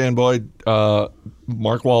yes, Dan Boyd,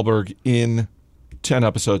 Mark Wahlberg in 10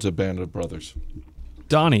 episodes of Band of Brothers.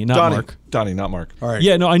 Donnie, not Donnie, Mark. Donnie, not Mark. all right,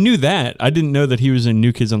 Yeah, no, I knew that. I didn't know that he was in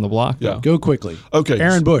New Kids on the Block. Yeah. though. go quickly. Okay.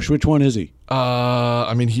 Aaron Bush, which one is he?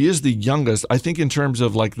 I mean, he is the youngest. I think in terms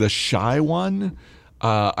of like the shy one,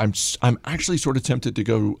 I'm actually sort of tempted to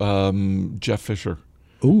go Jeff Fisher.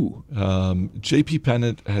 Ooh, J.P.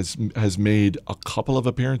 Pennant has made a couple of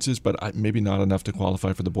appearances, but maybe not enough to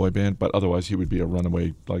qualify for the boy band. But otherwise, he would be a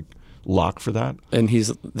runaway like lock for that. And he's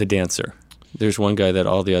the dancer. There's one guy that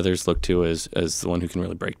all the others look to as the one who can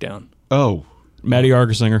really break down. Oh, Matty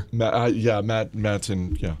Argersinger.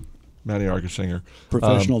 Matson, yeah, Matty Argersinger.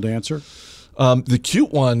 professional dancer. The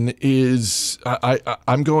cute one is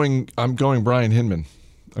I'm going Brian Hinman.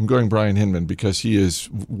 I'm going Brian Hinman because he is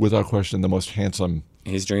without question the most handsome.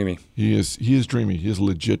 He's dreamy. He is dreamy. He is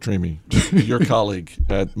legit dreamy. Your colleague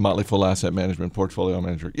at Motley Fool Asset Management, portfolio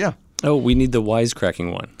manager. Yeah, Oh, we need the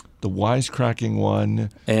wisecracking one the wisecracking one.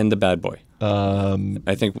 and the bad boy.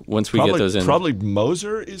 I think once we Probably, get those in, probably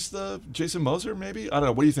Moser is the Jason Moser. Maybe I don't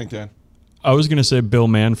know. What do you think, Dan? I was going to say Bill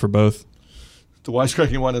Mann for both. The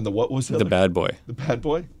wisecracking one and the what was the other? bad boy. The bad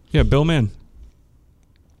boy. Yeah, Bill Mann.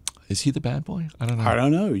 Is he the bad boy? I don't know. I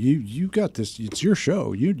don't know. You got this. It's your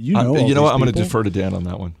show. You know. all you know what? these I'm going to people. defer to Dan on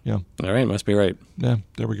that one. Yeah. All right, must be right. Yeah.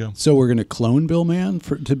 There we go. So we're going to clone Bill Mann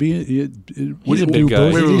to be. He's a big do guy.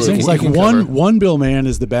 both Wait, of these wait, things. we Like can one cover. one Bill Mann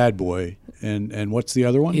is the bad boy, and what's the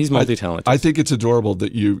other one? He's multi-talented. I think it's adorable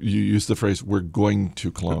that you use the phrase "we're going to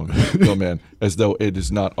clone Bill Mann" as though it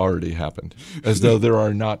has not already happened, as though there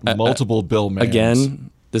are not multiple Bill Manns.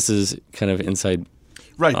 Again, this is kind of inside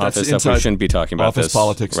right? office That's stuff. inside We shouldn't be talking about office this.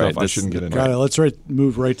 politics Right, stuff. I this- shouldn't get into. Got it. Let's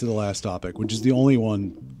move right to the last topic, which is the only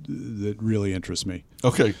one that really interests me.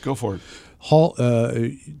 Okay, go for it.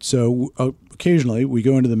 So occasionally we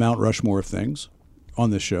go into the Mount Rushmore of things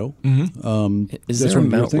on this show. Mm-hmm. Is That's there a one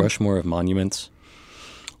of your Mount things? Rushmore of monuments?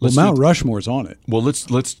 Well, Mount Rushmore's on it. Well, let's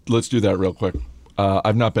do that real quick.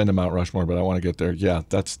 I've not been to Mount Rushmore, but I want to get there. Yeah,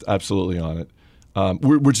 that's absolutely on it.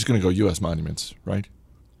 We're just going to go U.S. monuments, right?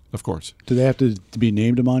 Of course. Do they have to be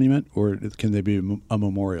named a monument, or can they be a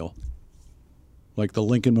memorial? Like the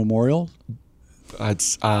Lincoln Memorial? I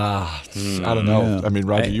don't know. Yeah. I mean,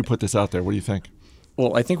 Roger, you put this out there. What do you think?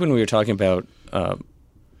 Well, I think when we were talking about the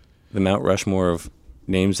Mount Rushmore of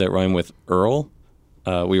names that rhyme with Earl,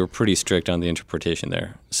 we were pretty strict on the interpretation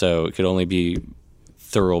there. So it could only be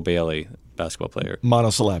Thurl Bailey, basketball player.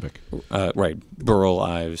 Monosyllabic. Right. Burl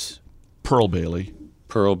Ives. Pearl Bailey.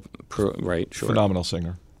 Pearl, right, sure. Phenomenal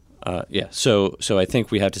singer. Yeah. So I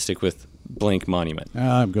think we have to stick with blank monument.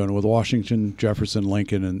 I'm going with Washington, Jefferson,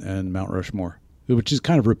 Lincoln, and Mount Rushmore, which is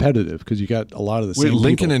kind of repetitive because you got a lot of the same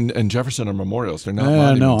Lincoln people. and Jefferson are memorials. They're not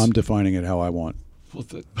monuments. No, I'm defining it how I want. Well,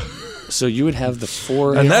 So you would have the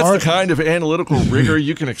four. and that's the kind of analytical rigor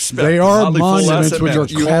you can expect. They from are Motley Fool monuments Asset which are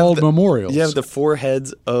Management. called memorials. You have the four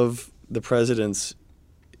heads of the presidents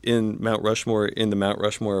in Mount Rushmore in the Mount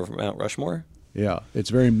Rushmore of Mount Rushmore. Yeah, it's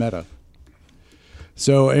very meta.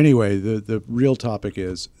 So anyway, the real topic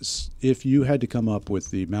is if you had to come up with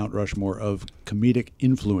the Mount Rushmore of comedic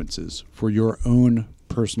influences for your own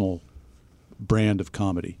personal brand of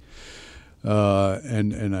comedy,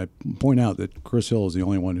 and I point out that Chris Hill is the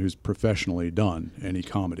only one who's professionally done any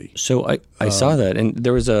comedy. So I saw that, and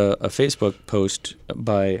there was a Facebook post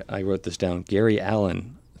by, I wrote this down, Gary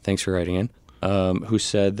Allen, thanks for writing in, who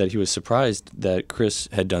said that he was surprised that Chris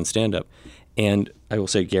had done stand-up. And I will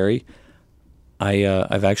say, Gary,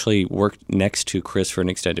 I've actually worked next to Chris for an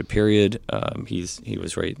extended period. He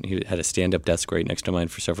had a stand-up desk right next to mine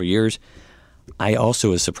for several years. I also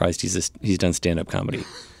was surprised he's done stand-up comedy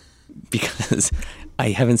because I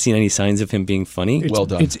haven't seen any signs of him being funny. Well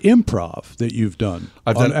done. It's improv that you've done,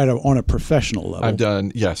 on a professional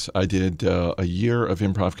level. I did a year of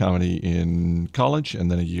improv comedy in college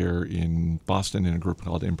and then a year in Boston in a group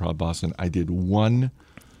called Improv Boston. I did one.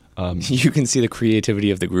 You can see the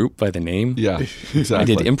creativity of the group by the name. Yeah, exactly. I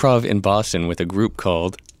did improv in Boston with a group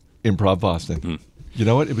called Improv Boston. You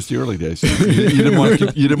know what? It was the early days. You didn't want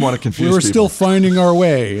to confuse We were people. still finding our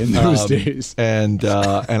way in those days. And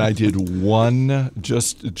I did one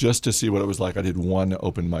just to see what it was like. I did one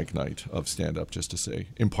open mic night of stand up just to see.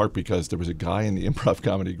 In part because there was a guy in the improv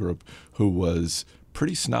comedy group who was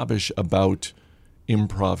pretty snobbish about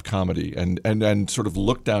improv comedy and sort of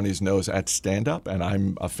looked down his nose at stand up. And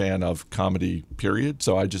I'm a fan of comedy, period.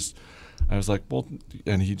 So I was like, well,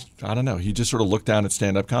 and he just sort of looked down at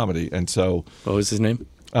stand up comedy. And so what was his name?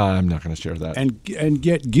 I'm not going to share that. And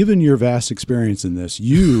given your vast experience in this,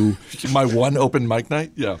 you my one open mic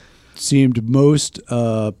night, yeah, seemed most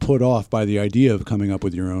put off by the idea of coming up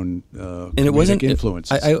with your own And it wasn't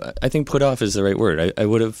influences. I think put off is the right word. I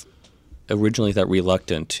would have originally thought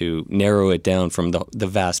reluctant to narrow it down from the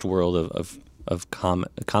vast world of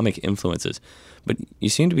comic influences, but you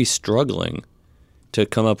seem to be struggling to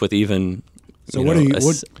come up with even. What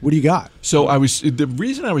do you got? So the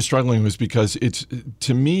reason I was struggling was because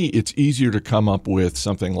to me it's easier to come up with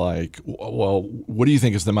something like, well, what do you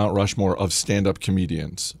think is the Mount Rushmore of stand-up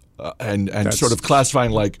comedians, and sort of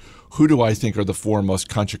classifying like who do I think are the four most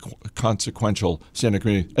consequential stand-up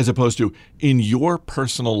comedians, as opposed to in your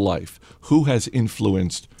personal life who has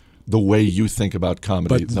influenced the way you think about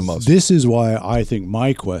comedy the most. This is why I think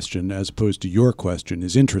my question, as opposed to your question,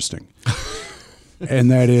 is interesting, and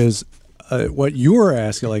that is. What you're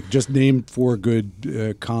asking, like just name four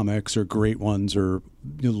good comics or great ones or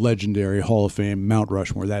legendary Hall of Fame, Mount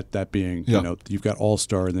Rushmore, that being, you've got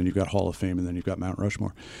All-Star and then you've got Hall of Fame and then you've got Mount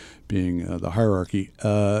Rushmore being the hierarchy.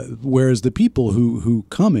 Whereas the people who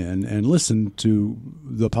come in and listen to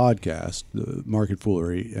the podcast, the Market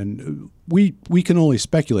Foolery, and we can only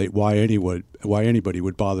speculate why anybody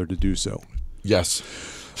would bother to do so. Yes.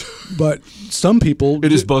 But some people...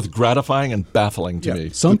 It is both gratifying and baffling to me.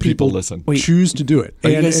 Some people listen. choose to do it. Are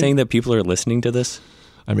you guys saying that people are listening to this?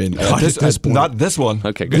 I mean, at this point. Not this one.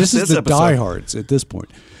 Okay, good. This is the episode. diehards at this point.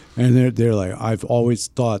 And they're like, I've always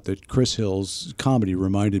thought that Chris Hill's comedy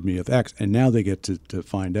reminded me of X. And now they get to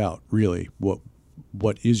find out, really,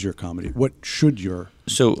 what is your comedy? What should your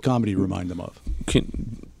comedy remind them of?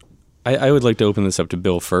 I would like to open this up to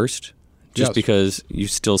Bill first. Just Yes. because you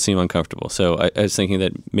still seem uncomfortable. So I was thinking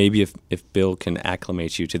that maybe if Bill can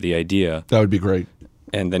acclimate you to the idea. That would be great.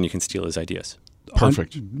 And then you can steal his ideas.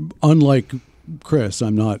 Perfect. Unlike Chris,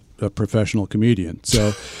 I'm not a professional comedian.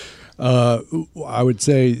 So I would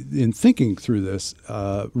say in thinking through this,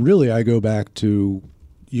 really I go back to,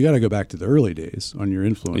 you got to go back to the early days on your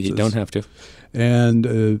influences. You don't have to.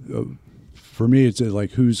 And for me, it's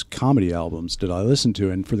like whose comedy albums did I listen to?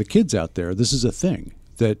 And for the kids out there, this is a thing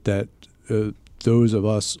that those of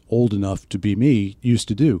us old enough to be me used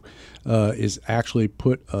to do, is actually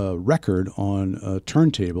put a record on a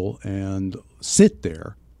turntable and sit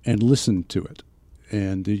there and listen to it.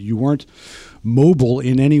 And you weren't mobile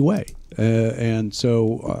in any way. And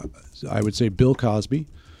so I would say Bill Cosby.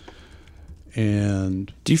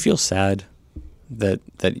 And do you feel sad that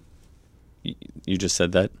you just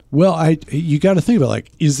said that? Well, you got to think about,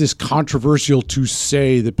 like, is this controversial to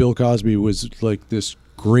say that Bill Cosby was like this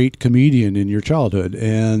great comedian in your childhood,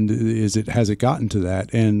 and has it gotten to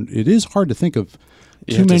that? And it is hard to think of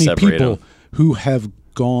too many people who have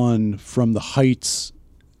gone from the heights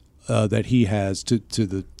that he has to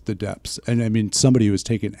the depths. And I mean, somebody who has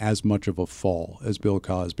taken as much of a fall as Bill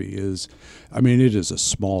Cosby is, I mean, it is a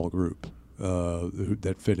small group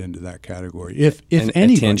that fit into that category. If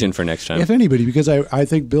anybody, a tangent for next time. If anybody, because I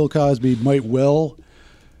think Bill Cosby might well,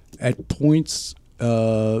 at points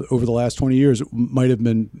over the last 20 years, might have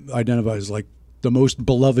been identified as like the most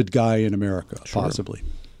beloved guy in America, possibly.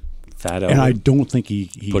 Fat and I don't think he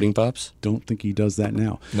Pudding Pops? Don't think he does that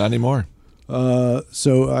now. Not anymore.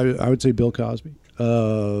 So I would say Bill Cosby,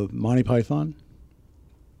 Monty Python,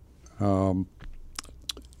 Bob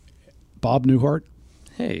Newhart.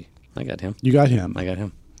 Hey, I got him. You got him. I got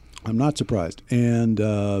him. I'm not surprised. And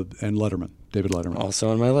Letterman, David Letterman. Also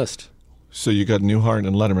on my list. So you got Newhart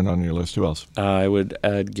and Letterman on your list. Who else? I would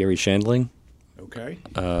add Gary Shandling. Okay.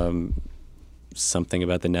 Something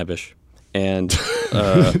about the Nebbish. And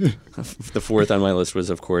the fourth on my list was,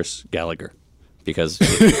 of course, Gallagher. Because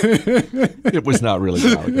it was not really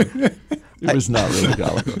Gallagher. It was not really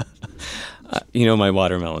Gallagher. My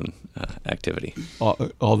watermelon activity.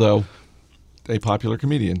 Although a popular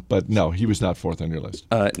comedian, but no, he was not fourth on your list.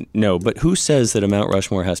 No, but who says that a Mount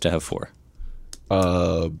Rushmore has to have four?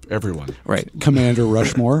 Everyone. Right. Commander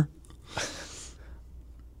Rushmore.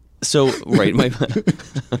 So, right,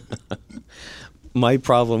 my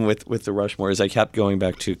problem with the Rushmore is I kept going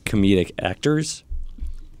back to comedic actors,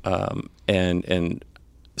 and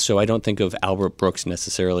so I don't think of Albert Brooks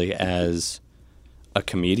necessarily as a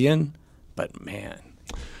comedian, but man.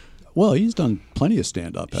 Well, he's done plenty of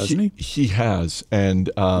stand-up, hasn't he? He has, and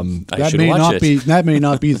that may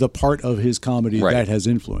not be the part of his comedy right. that has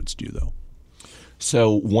influenced you, though.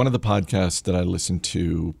 So one of the podcasts that I listen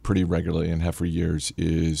to pretty regularly and have for years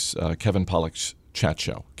is Kevin Pollak's Chat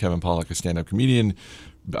Show. Kevin Pollak, a stand-up comedian,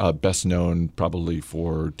 best known probably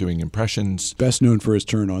for doing impressions. Best known for his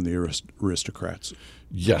turn on the Aristocrats.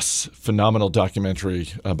 Yes, phenomenal documentary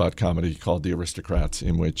about comedy called The Aristocrats,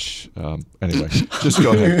 in which, anyway, just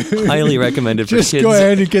go ahead. Highly recommended for just kids. Just go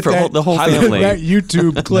ahead and get for that, the whole family. That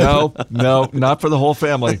YouTube clip. No, not for the whole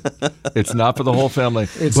family. It's not for the whole family.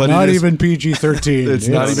 It's not even PG-13. It's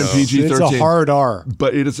not even PG-13. It's a hard R.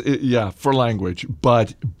 But it is, for language.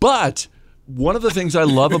 But one of the things I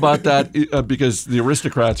love about that, because The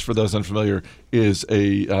Aristocrats, for those unfamiliar, is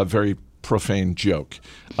a very profane joke.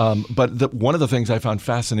 But one of the things I found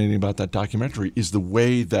fascinating about that documentary is the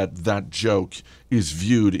way that joke is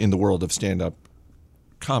viewed in the world of stand-up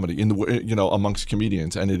comedy, amongst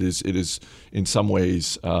comedians, and it is in some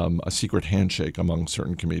ways a secret handshake among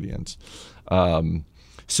certain comedians. What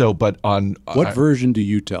version do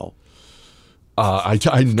you tell? I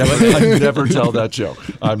never tell that joke.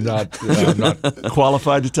 I'm not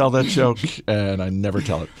qualified to tell that joke, and I never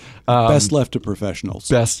tell it. Best left to professionals.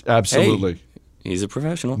 Best, absolutely. Hey, he's a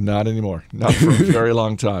professional. Not anymore. Not for a very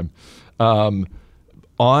long time. On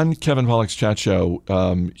Kevin Pollak's Chat Show,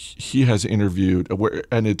 he has interviewed,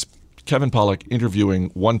 and it's Kevin Pollak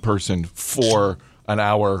interviewing one person for an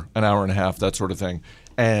hour and a half, that sort of thing.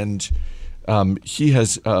 And he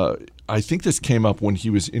has. I think this came up when he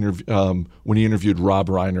was when he interviewed Rob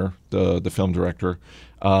Reiner, the film director,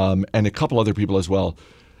 and a couple other people as well.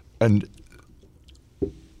 And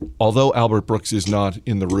although Albert Brooks is not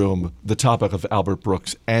in the room, the topic of Albert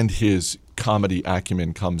Brooks and his comedy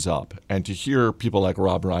acumen comes up. And to hear people like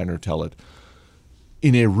Rob Reiner tell it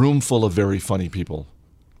in a room full of very funny people,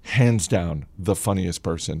 hands down, the funniest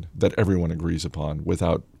person that everyone agrees upon,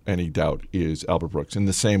 without any doubt, is Albert Brooks. In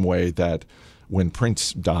the same way that when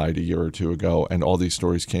Prince died a year or two ago and all these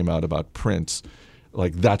stories came out about Prince,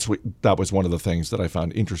 like that was one of the things that I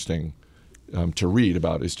found interesting to read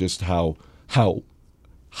about, is just how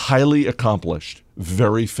highly accomplished,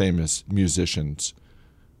 very famous musicians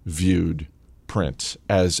viewed Prince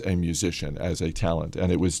as a musician, as a talent. And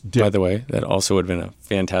it was by the way, that also would have been a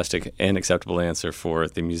fantastic and acceptable answer for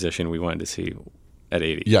the musician we wanted to see at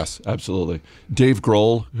 80. Yes, absolutely. Dave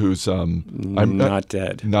Grohl, who's not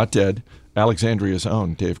dead. Not dead. Alexandria's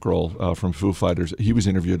own Dave Grohl from Foo Fighters. He was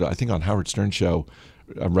interviewed, I think, on Howard Stern show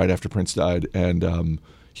right after Prince died, and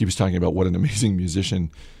he was talking about what an amazing musician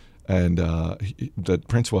and that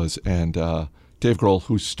Prince was, and Dave Grohl,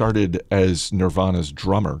 who started as Nirvana's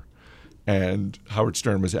drummer, and Howard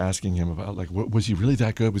Stern was asking him about like, was he really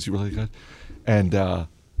that good? Was he really good? And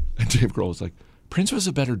Dave Grohl was like, Prince was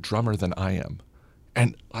a better drummer than I am,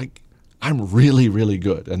 and like, I'm really, really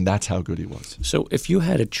good, and that's how good he was. So if you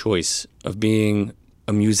had a choice of being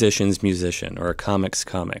a musician's musician or a comic's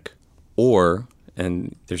comic, or,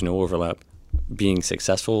 and there's no overlap, being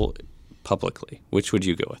successful publicly, which would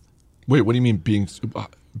you go with? Wait, what do you mean being?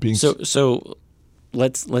 So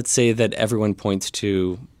let's say that everyone points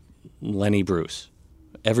to Lenny Bruce.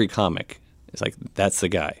 Every comic is like, that's the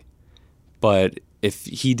guy. But if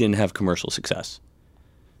he didn't have commercial success,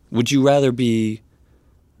 would you rather be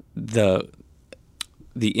the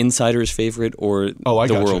insider's favorite or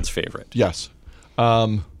the world's favorite? Yes.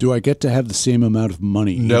 Do I get to have the same amount of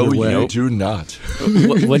money? No, either way? you do not.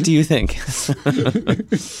 What do you think?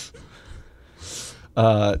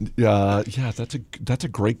 Yeah, that's a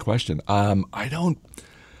great question. I don't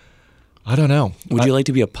know. Would you like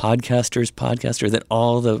to be a podcaster's podcaster that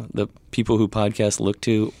all the people who podcast look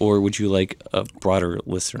to, or would you like a broader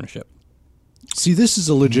listenership? See, this is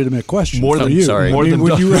a legitimate question More for than- you. sorry. I mean,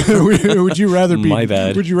 would you rather be My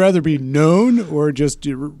bad. Would you rather be known or just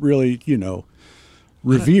really,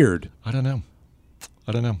 revered? I don't know.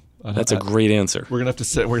 That's a great answer. We're gonna have to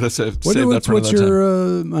say. We're gonna save that What's for another time.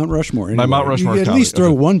 your Mount Rushmore? Anyway? My Mount Rushmore You at comedy. least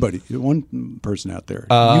throw Okay. one person out there.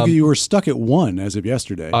 You were stuck at one as of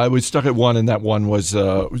yesterday. I was stuck at one, and that one was.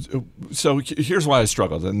 So here's why I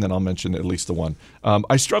struggled, and then I'll mention at least the one.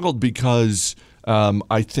 I struggled because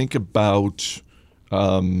I think about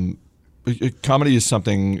comedy is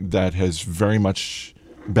something that has very much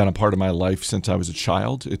been a part of my life since I was a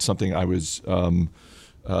child. It's something I was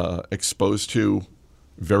exposed to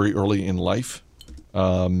very early in life.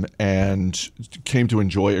 And came to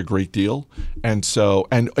enjoy a great deal, and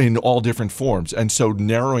in all different forms. And so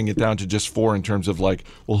narrowing it down to just four in terms of like,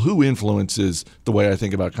 well, who influences the way I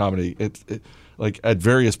think about comedy? Like at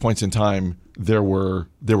various points in time, there were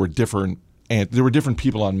different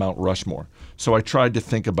people on Mount Rushmore. So I tried to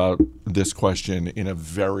think about this question in a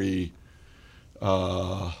very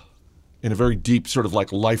deep sort of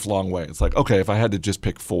like lifelong way. It's like, okay, if I had to just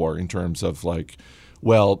pick four in terms of like,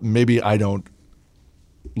 well, maybe I don't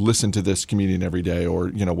listen to this comedian every day or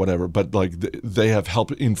whatever, but like they have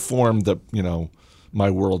helped inform my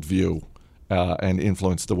worldview and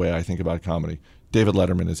influence the way I think about comedy. David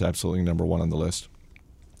Letterman is absolutely number one on the list.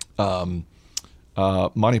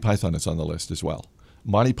 Monty Python is on the list as well.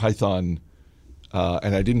 Monty Python,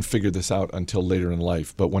 and I didn't figure this out until later in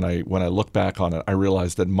life, but when I look back on it, I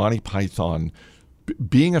realized that Monty Python,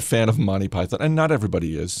 being a fan of Monty Python, and not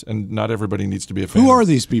everybody is, and not everybody needs to be a fan. Who are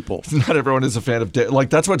these people? Not everyone is a fan of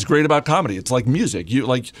like that's what's great about comedy. It's like music. You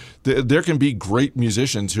like there can be great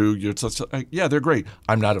musicians who they're great.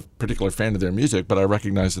 I'm not a particular fan of their music, but I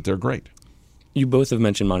recognize that they're great. You both have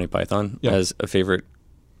mentioned Monty Python as a favorite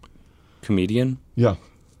comedian. Yeah.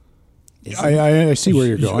 I see where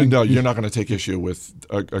you're going. No, you're not going to take issue with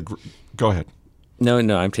go ahead. No,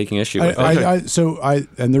 I'm taking issue with it.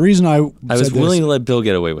 And the reason I was willing to let Bill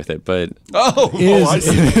get away with it, but I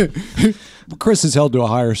see. Chris is held to a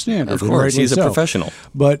higher standard. Of course, he's a professional.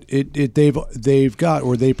 But they've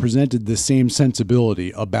presented the same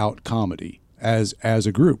sensibility about comedy as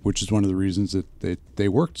a group, which is one of the reasons that they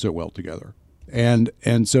worked so well together. And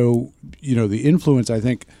so the influence, I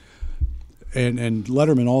think, and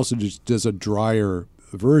Letterman also just does a drier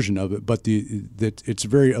version of it, but that it's a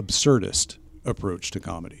very absurdist approach to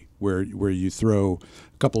comedy, where you throw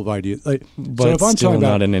a couple of ideas. But so if I'm still talking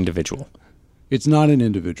not about, an individual. It's not an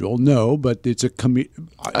individual, no, but it's a did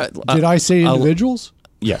I say individuals?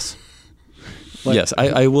 Yes. Yes,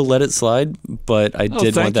 I will let it slide, but I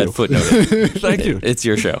did want that footnote. Thank you. It's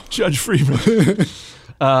your show. Judge Friedman.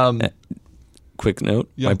 Quick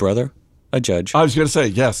note, my brother, a judge. I was going to say,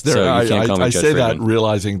 yes. So you can't call me I Judge say Friedman. that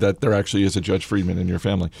realizing that there actually is a Judge Friedman in your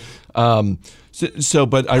family. But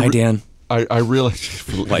Hi, Dan. I really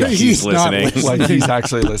like he's listening. Like he's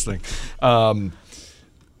actually listening.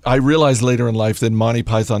 I realized later in life that Monty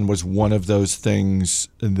Python was one of those things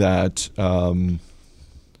that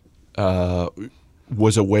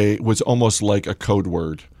was almost like a code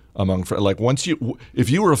word among friends. Like if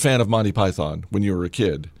you were a fan of Monty Python when you were a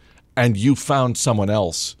kid, and you found someone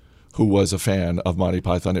else who was a fan of Monty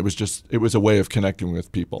Python, it was a way of connecting with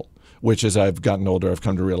people. Which, as I've gotten older, I've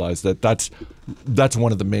come to realize that that's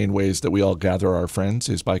one of the main ways that we all gather our friends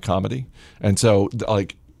is by comedy. And so,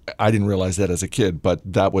 like, I didn't realize that as a kid, but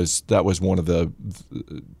that's one of the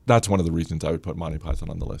reasons I would put Monty Python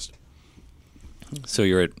on the list. So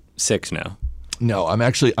you're at 6 now. No, I'm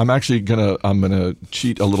gonna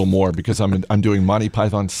cheat a little more because I'm doing Monty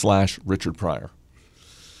Python / Richard Pryor.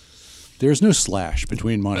 There's no slash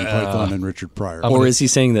between Monty Python and Richard Pryor. Or is he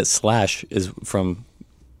saying that Slash is from?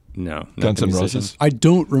 No, not Guns the N' musician? Roses. I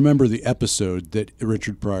don't remember the episode that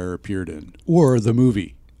Richard Pryor appeared in, or the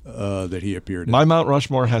movie that he appeared in. My Mount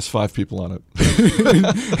Rushmore has 5 people on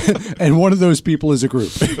it. And one of those people is a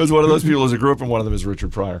group. There's one of those people as a group, and one of them is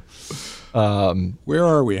Richard Pryor. Where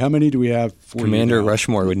are we? How many do we have for you Commander now?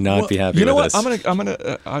 Rushmore would not be happy You know with what? this. I'm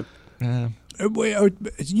gonna. Wait,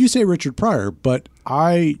 you say Richard Pryor, but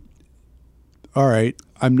all right,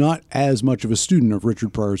 I'm not as much of a student of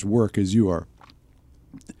Richard Pryor's work as you are.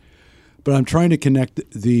 But I'm trying to connect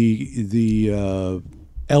the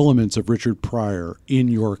elements of Richard Pryor in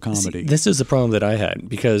your comedy. This is the problem that I had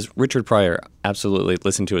because Richard Pryor absolutely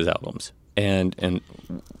listened to his albums and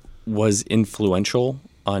was influential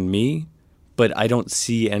on me, but I don't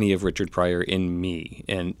see any of Richard Pryor in me.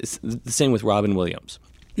 And it's the same with Robin Williams.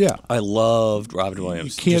 Yeah. I loved Robin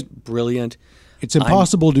Williams. can't- Just brilliant. It's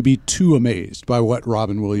impossible to be too amazed by what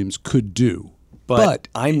Robin Williams could do. But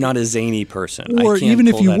I'm not a zany person. Or I can't even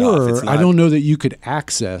if pull you that off. It's were, I not- don't know that you could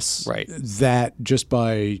access Right. that just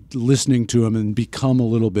by listening to him and become a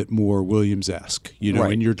little bit more Williams-esque,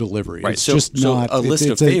 Right. in your delivery. Right. It's So- just so not a list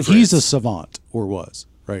of He's a favorites. savant, or was,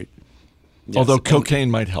 right? Yes, Although and-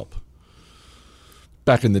 cocaine might help.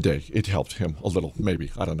 Back in the day, it helped him a little,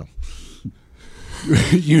 maybe. I don't know.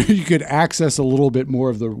 you could access a little bit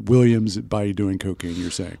more of the Williams by doing cocaine,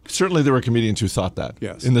 you're saying. Certainly, there were comedians who thought that.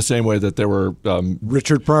 Yes. In the same way that there were,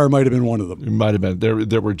 Richard Pryor might have been one of them. it might have been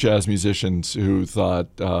there were jazz musicians who thought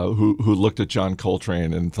who looked at John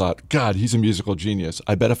Coltrane and thought, God, he's a musical genius.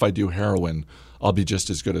 I bet if I do heroin, I'll be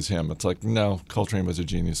just as good as him. It's like, no, Coltrane was a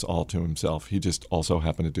genius all to himself. He just also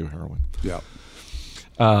happened to do heroin. Yeah.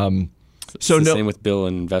 It's the same with Bill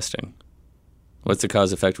and investing. What's the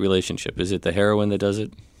cause-effect relationship? Is it the heroin that does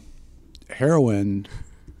it? Heroin,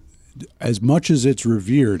 as much as it's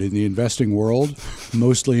revered in the investing world,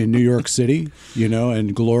 mostly in New York City,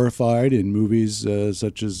 and glorified in movies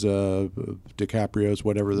such as DiCaprio's,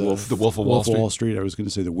 whatever the Wolf of Wall Street. I was going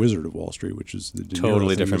to say The Wizard of Wall Street, which is the De Niro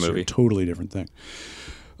Totally thing. different It's a movie. Totally different thing.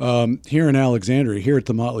 Here in Alexandria, here at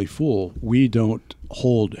the Motley Fool, we don't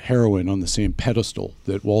hold heroin on the same pedestal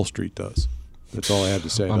that Wall Street does. That's all I had to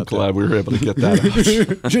say I'm about glad we were able to get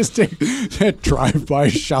that out. Just take that drive-by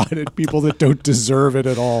shot at people that don't deserve it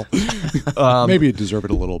at all. Maybe you deserve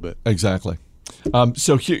it a little bit. Exactly.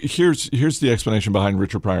 So here's the explanation behind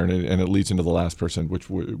Richard Pryor, and it leads into the last person, which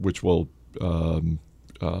will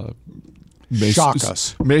Shock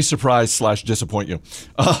us. may surprise / disappoint you.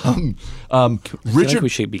 I feel Richard, like we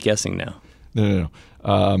should be guessing now. no.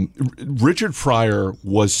 Richard Pryor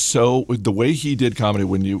was the way he did comedy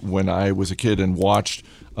when I was a kid and watched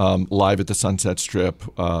Live at the Sunset Strip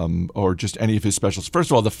or just any of his specials. First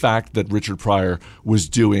of all, the fact that Richard Pryor was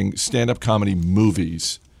doing stand-up comedy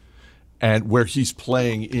movies and where he's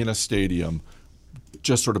playing in a stadium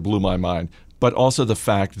just sort of blew my mind. But also the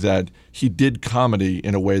fact that he did comedy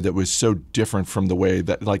in a way that was so different from the way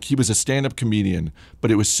that, like, he was a stand-up comedian,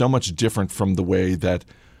 but it was so much different from the way that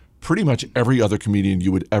pretty much every other comedian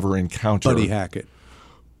you would ever encounter. Buddy Hackett.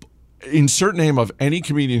 Insert name of any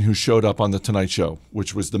comedian who showed up on The Tonight Show,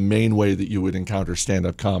 which was the main way that you would encounter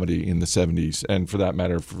stand-up comedy in the 70s, and for that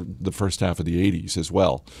matter, for the first half of the 80s as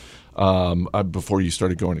well, before you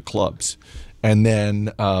started going to clubs. And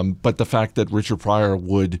then, but the fact that Richard Pryor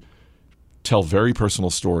would tell very personal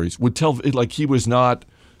stories, like he was not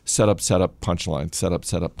set up, punchline, set up,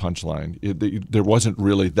 punchline. There wasn't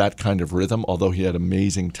really that kind of rhythm, although he had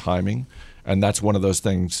amazing timing. And that's one of those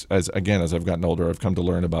things, as I've gotten older, I've come to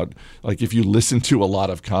learn about. Like, if you listen to a lot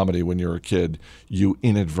of comedy when you're a kid, you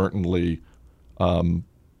inadvertently,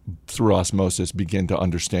 through osmosis, begin to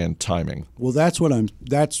understand timing. Well, that's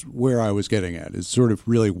where I was getting at, is sort of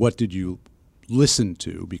really what did you listen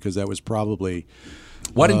to? Because that was probably...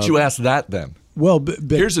 Why didn't you ask that then? Well, but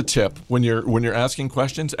Here's a tip: when you're asking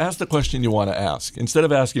questions, ask the question you want to ask. Instead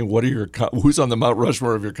of asking who's on the Mount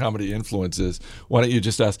Rushmore of your comedy influences, why don't you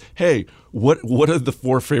just ask, hey, what are the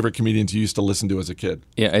 4 favorite comedians you used to listen to as a kid?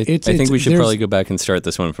 Yeah, I think we should probably go back and start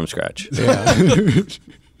this one from scratch. Yeah. With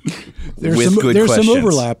good there's questions. some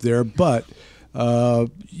overlap there, but we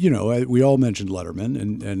all mentioned Letterman,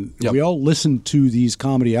 and Yep. we all listen to these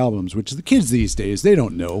comedy albums, which the kids these days they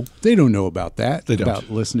don't know about that. They don't. About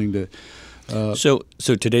listening to. So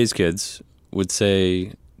today's kids would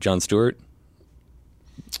say Jon Stewart,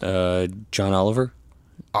 John Oliver.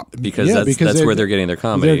 because yeah, that's where they're getting their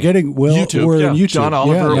comedy. They're getting YouTube, or yeah. YouTube. John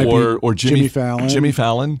Oliver Yeah, or Jimmy Fallon. Jimmy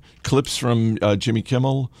Fallon, clips from Jimmy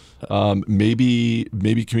Kimmel, maybe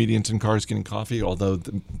comedians in cars getting coffee, although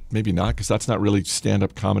maybe not, because that's not really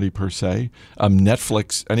stand-up comedy per se.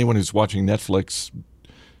 Netflix, anyone who's watching Netflix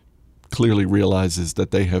clearly realizes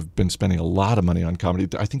that they have been spending a lot of money on comedy.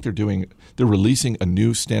 I think they're releasing a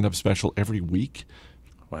new stand-up special every week.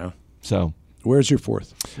 Wow. So Where's your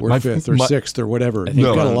fourth or My- fifth or my- sixth or whatever? You've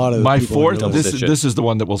No, got a lot of my people fourth. in double the- This is the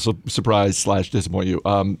one that will surprise / disappoint you.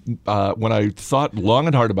 When I thought long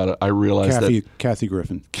and hard about it, I realized Kathy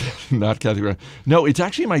Griffin. that not Kathy Griffin. No, it's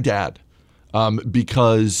actually my dad,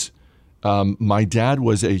 because my dad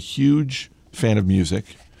was a huge fan of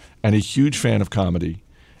music and a huge fan of comedy,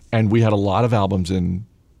 and we had a lot of albums in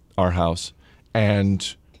our house.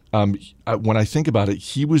 And when I think about it,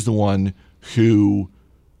 he was the one who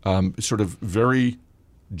sort of very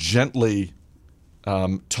gently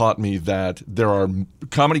taught me that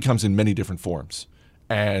comedy comes in many different forms,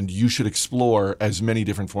 and you should explore as many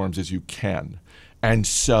different forms as you can. And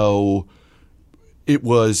so it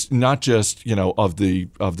was not just of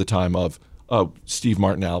the time of Steve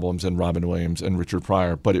Martin albums and Robin Williams and Richard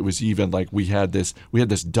Pryor, but it was even like we had this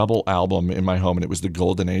double album in my home, and it was the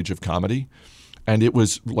golden age of comedy. And it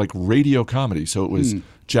was like radio comedy. So it was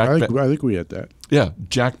I think we had that. Yeah,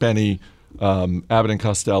 Jack Benny, Abbott and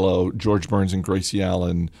Costello, George Burns and Gracie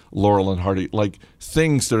Allen, Laurel and Hardy, like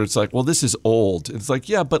things that it's like, well, this is old. It's like,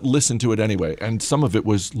 yeah, but listen to it anyway. And some of it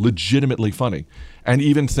was legitimately funny. And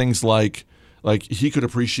even things like he could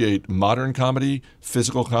appreciate modern comedy,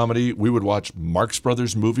 physical comedy. We would watch Marx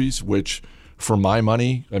Brothers movies, which for my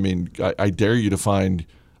money, I mean, I dare you to find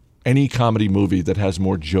any comedy movie that has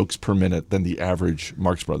more jokes per minute than the average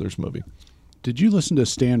Marx Brothers movie. Did you listen to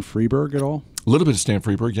Stan Freberg at all? A little bit of Stan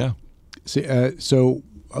Freberg, yeah. See, so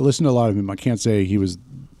I listened to a lot of him. I can't say he was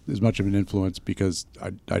as much of an influence because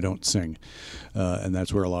I don't sing, and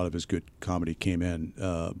that's where a lot of his good comedy came in.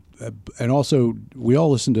 And also, we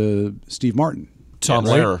all listened to Steve Martin. Tom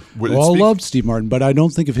right? Lehrer. We all loved Steve Martin, but I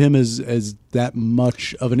don't think of him as that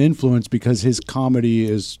much of an influence because his comedy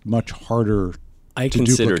is much harder I to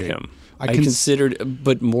considered duplicate. him. I considered,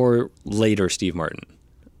 but more later Steve Martin.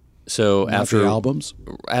 So After albums?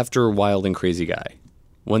 after Wild and Crazy Guy,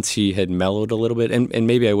 once he had mellowed a little bit, and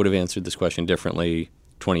maybe I would have answered this question differently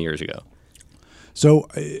 20 years ago. So,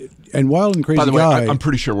 and Wild and Crazy By the way, Guy I'm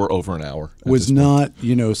pretty sure we're over an hour. at was this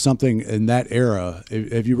point. not, something in that era.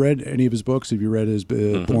 Have you read any of his books? Have you read his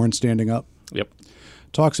Born Standing Up? Yep.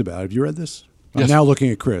 Talks about it. Have you read this? Yes. I'm now looking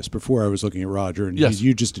at Chris. Before I was looking at Roger, and Yes.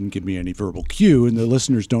 you just didn't give me any verbal cue, and the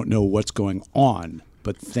listeners don't know what's going on.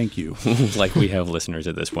 But thank you. Like we have listeners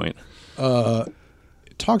at this point. It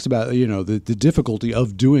talks about the difficulty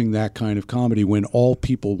of doing that kind of comedy when all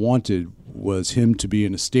people wanted was him to be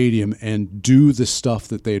in a stadium and do the stuff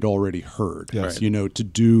that they'd already heard. Yes. To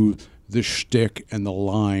do the shtick and the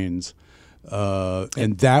lines.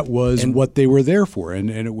 And that was what they were there for, and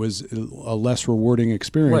it was a less rewarding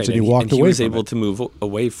experience, and he walked away he was from able it. to move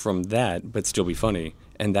away from that, but still be funny.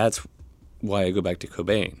 And that's why I go back to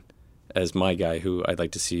Cobain as my guy who I'd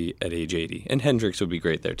like to see at age 80. And Hendrix would be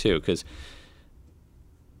great there too, because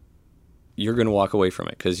you're going to walk away from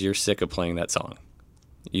it because you're sick of playing that song.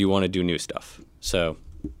 You want to do new stuff. So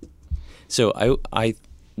I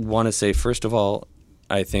want to say, first of all,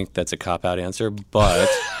 I think that's a cop-out answer, but...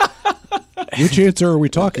 Which answer are we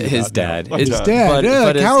talking about? His dad. His dad.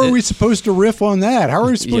 But how are we supposed to riff on that? How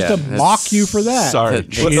are we supposed to mock you for that? Sorry.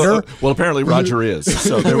 cheater. Well, apparently Roger is.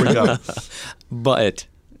 So there we go. But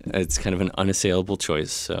it's kind of an unassailable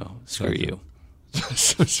choice, so screw you.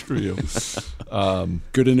 So screw you.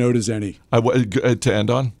 Good a note as any. To end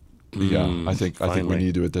on? Yeah, I think we finally.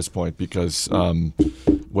 need to at this point because,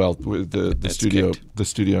 the That's studio kicked. the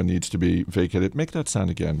studio needs to be vacated. Make that sound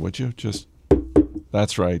again, would you?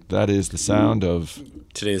 That's right. That is the sound of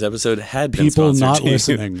Today's episode had been People sponsored not to you-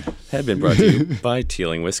 listening. had been brought to you by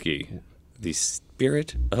Teeling Whiskey, the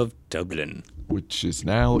spirit of Dublin. which is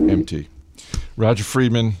now empty. Roger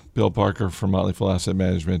Friedman, Bill Parker from Motley Fool Asset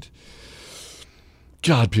Management.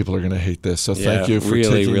 God, people are going to hate this. So thank you for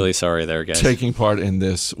really sorry there, guys. taking part in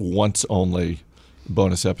this once only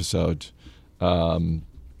bonus episode. Dan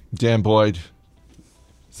Boyd,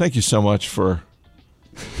 thank you so much for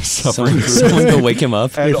suffering through Someone go wake him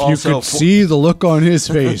up. And If you also, could see the look on his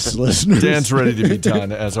face, listeners. Dan's ready to be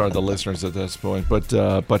done, as are the listeners at this point. But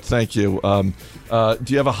thank you. Do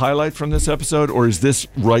you have a highlight from this episode, or is this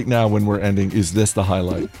right now when we're ending? Is this the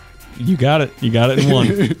highlight? You got it. You got it in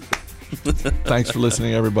one. Thanks for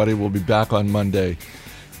listening, everybody. We'll be back on Monday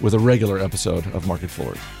with a regular episode of Market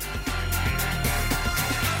Forward.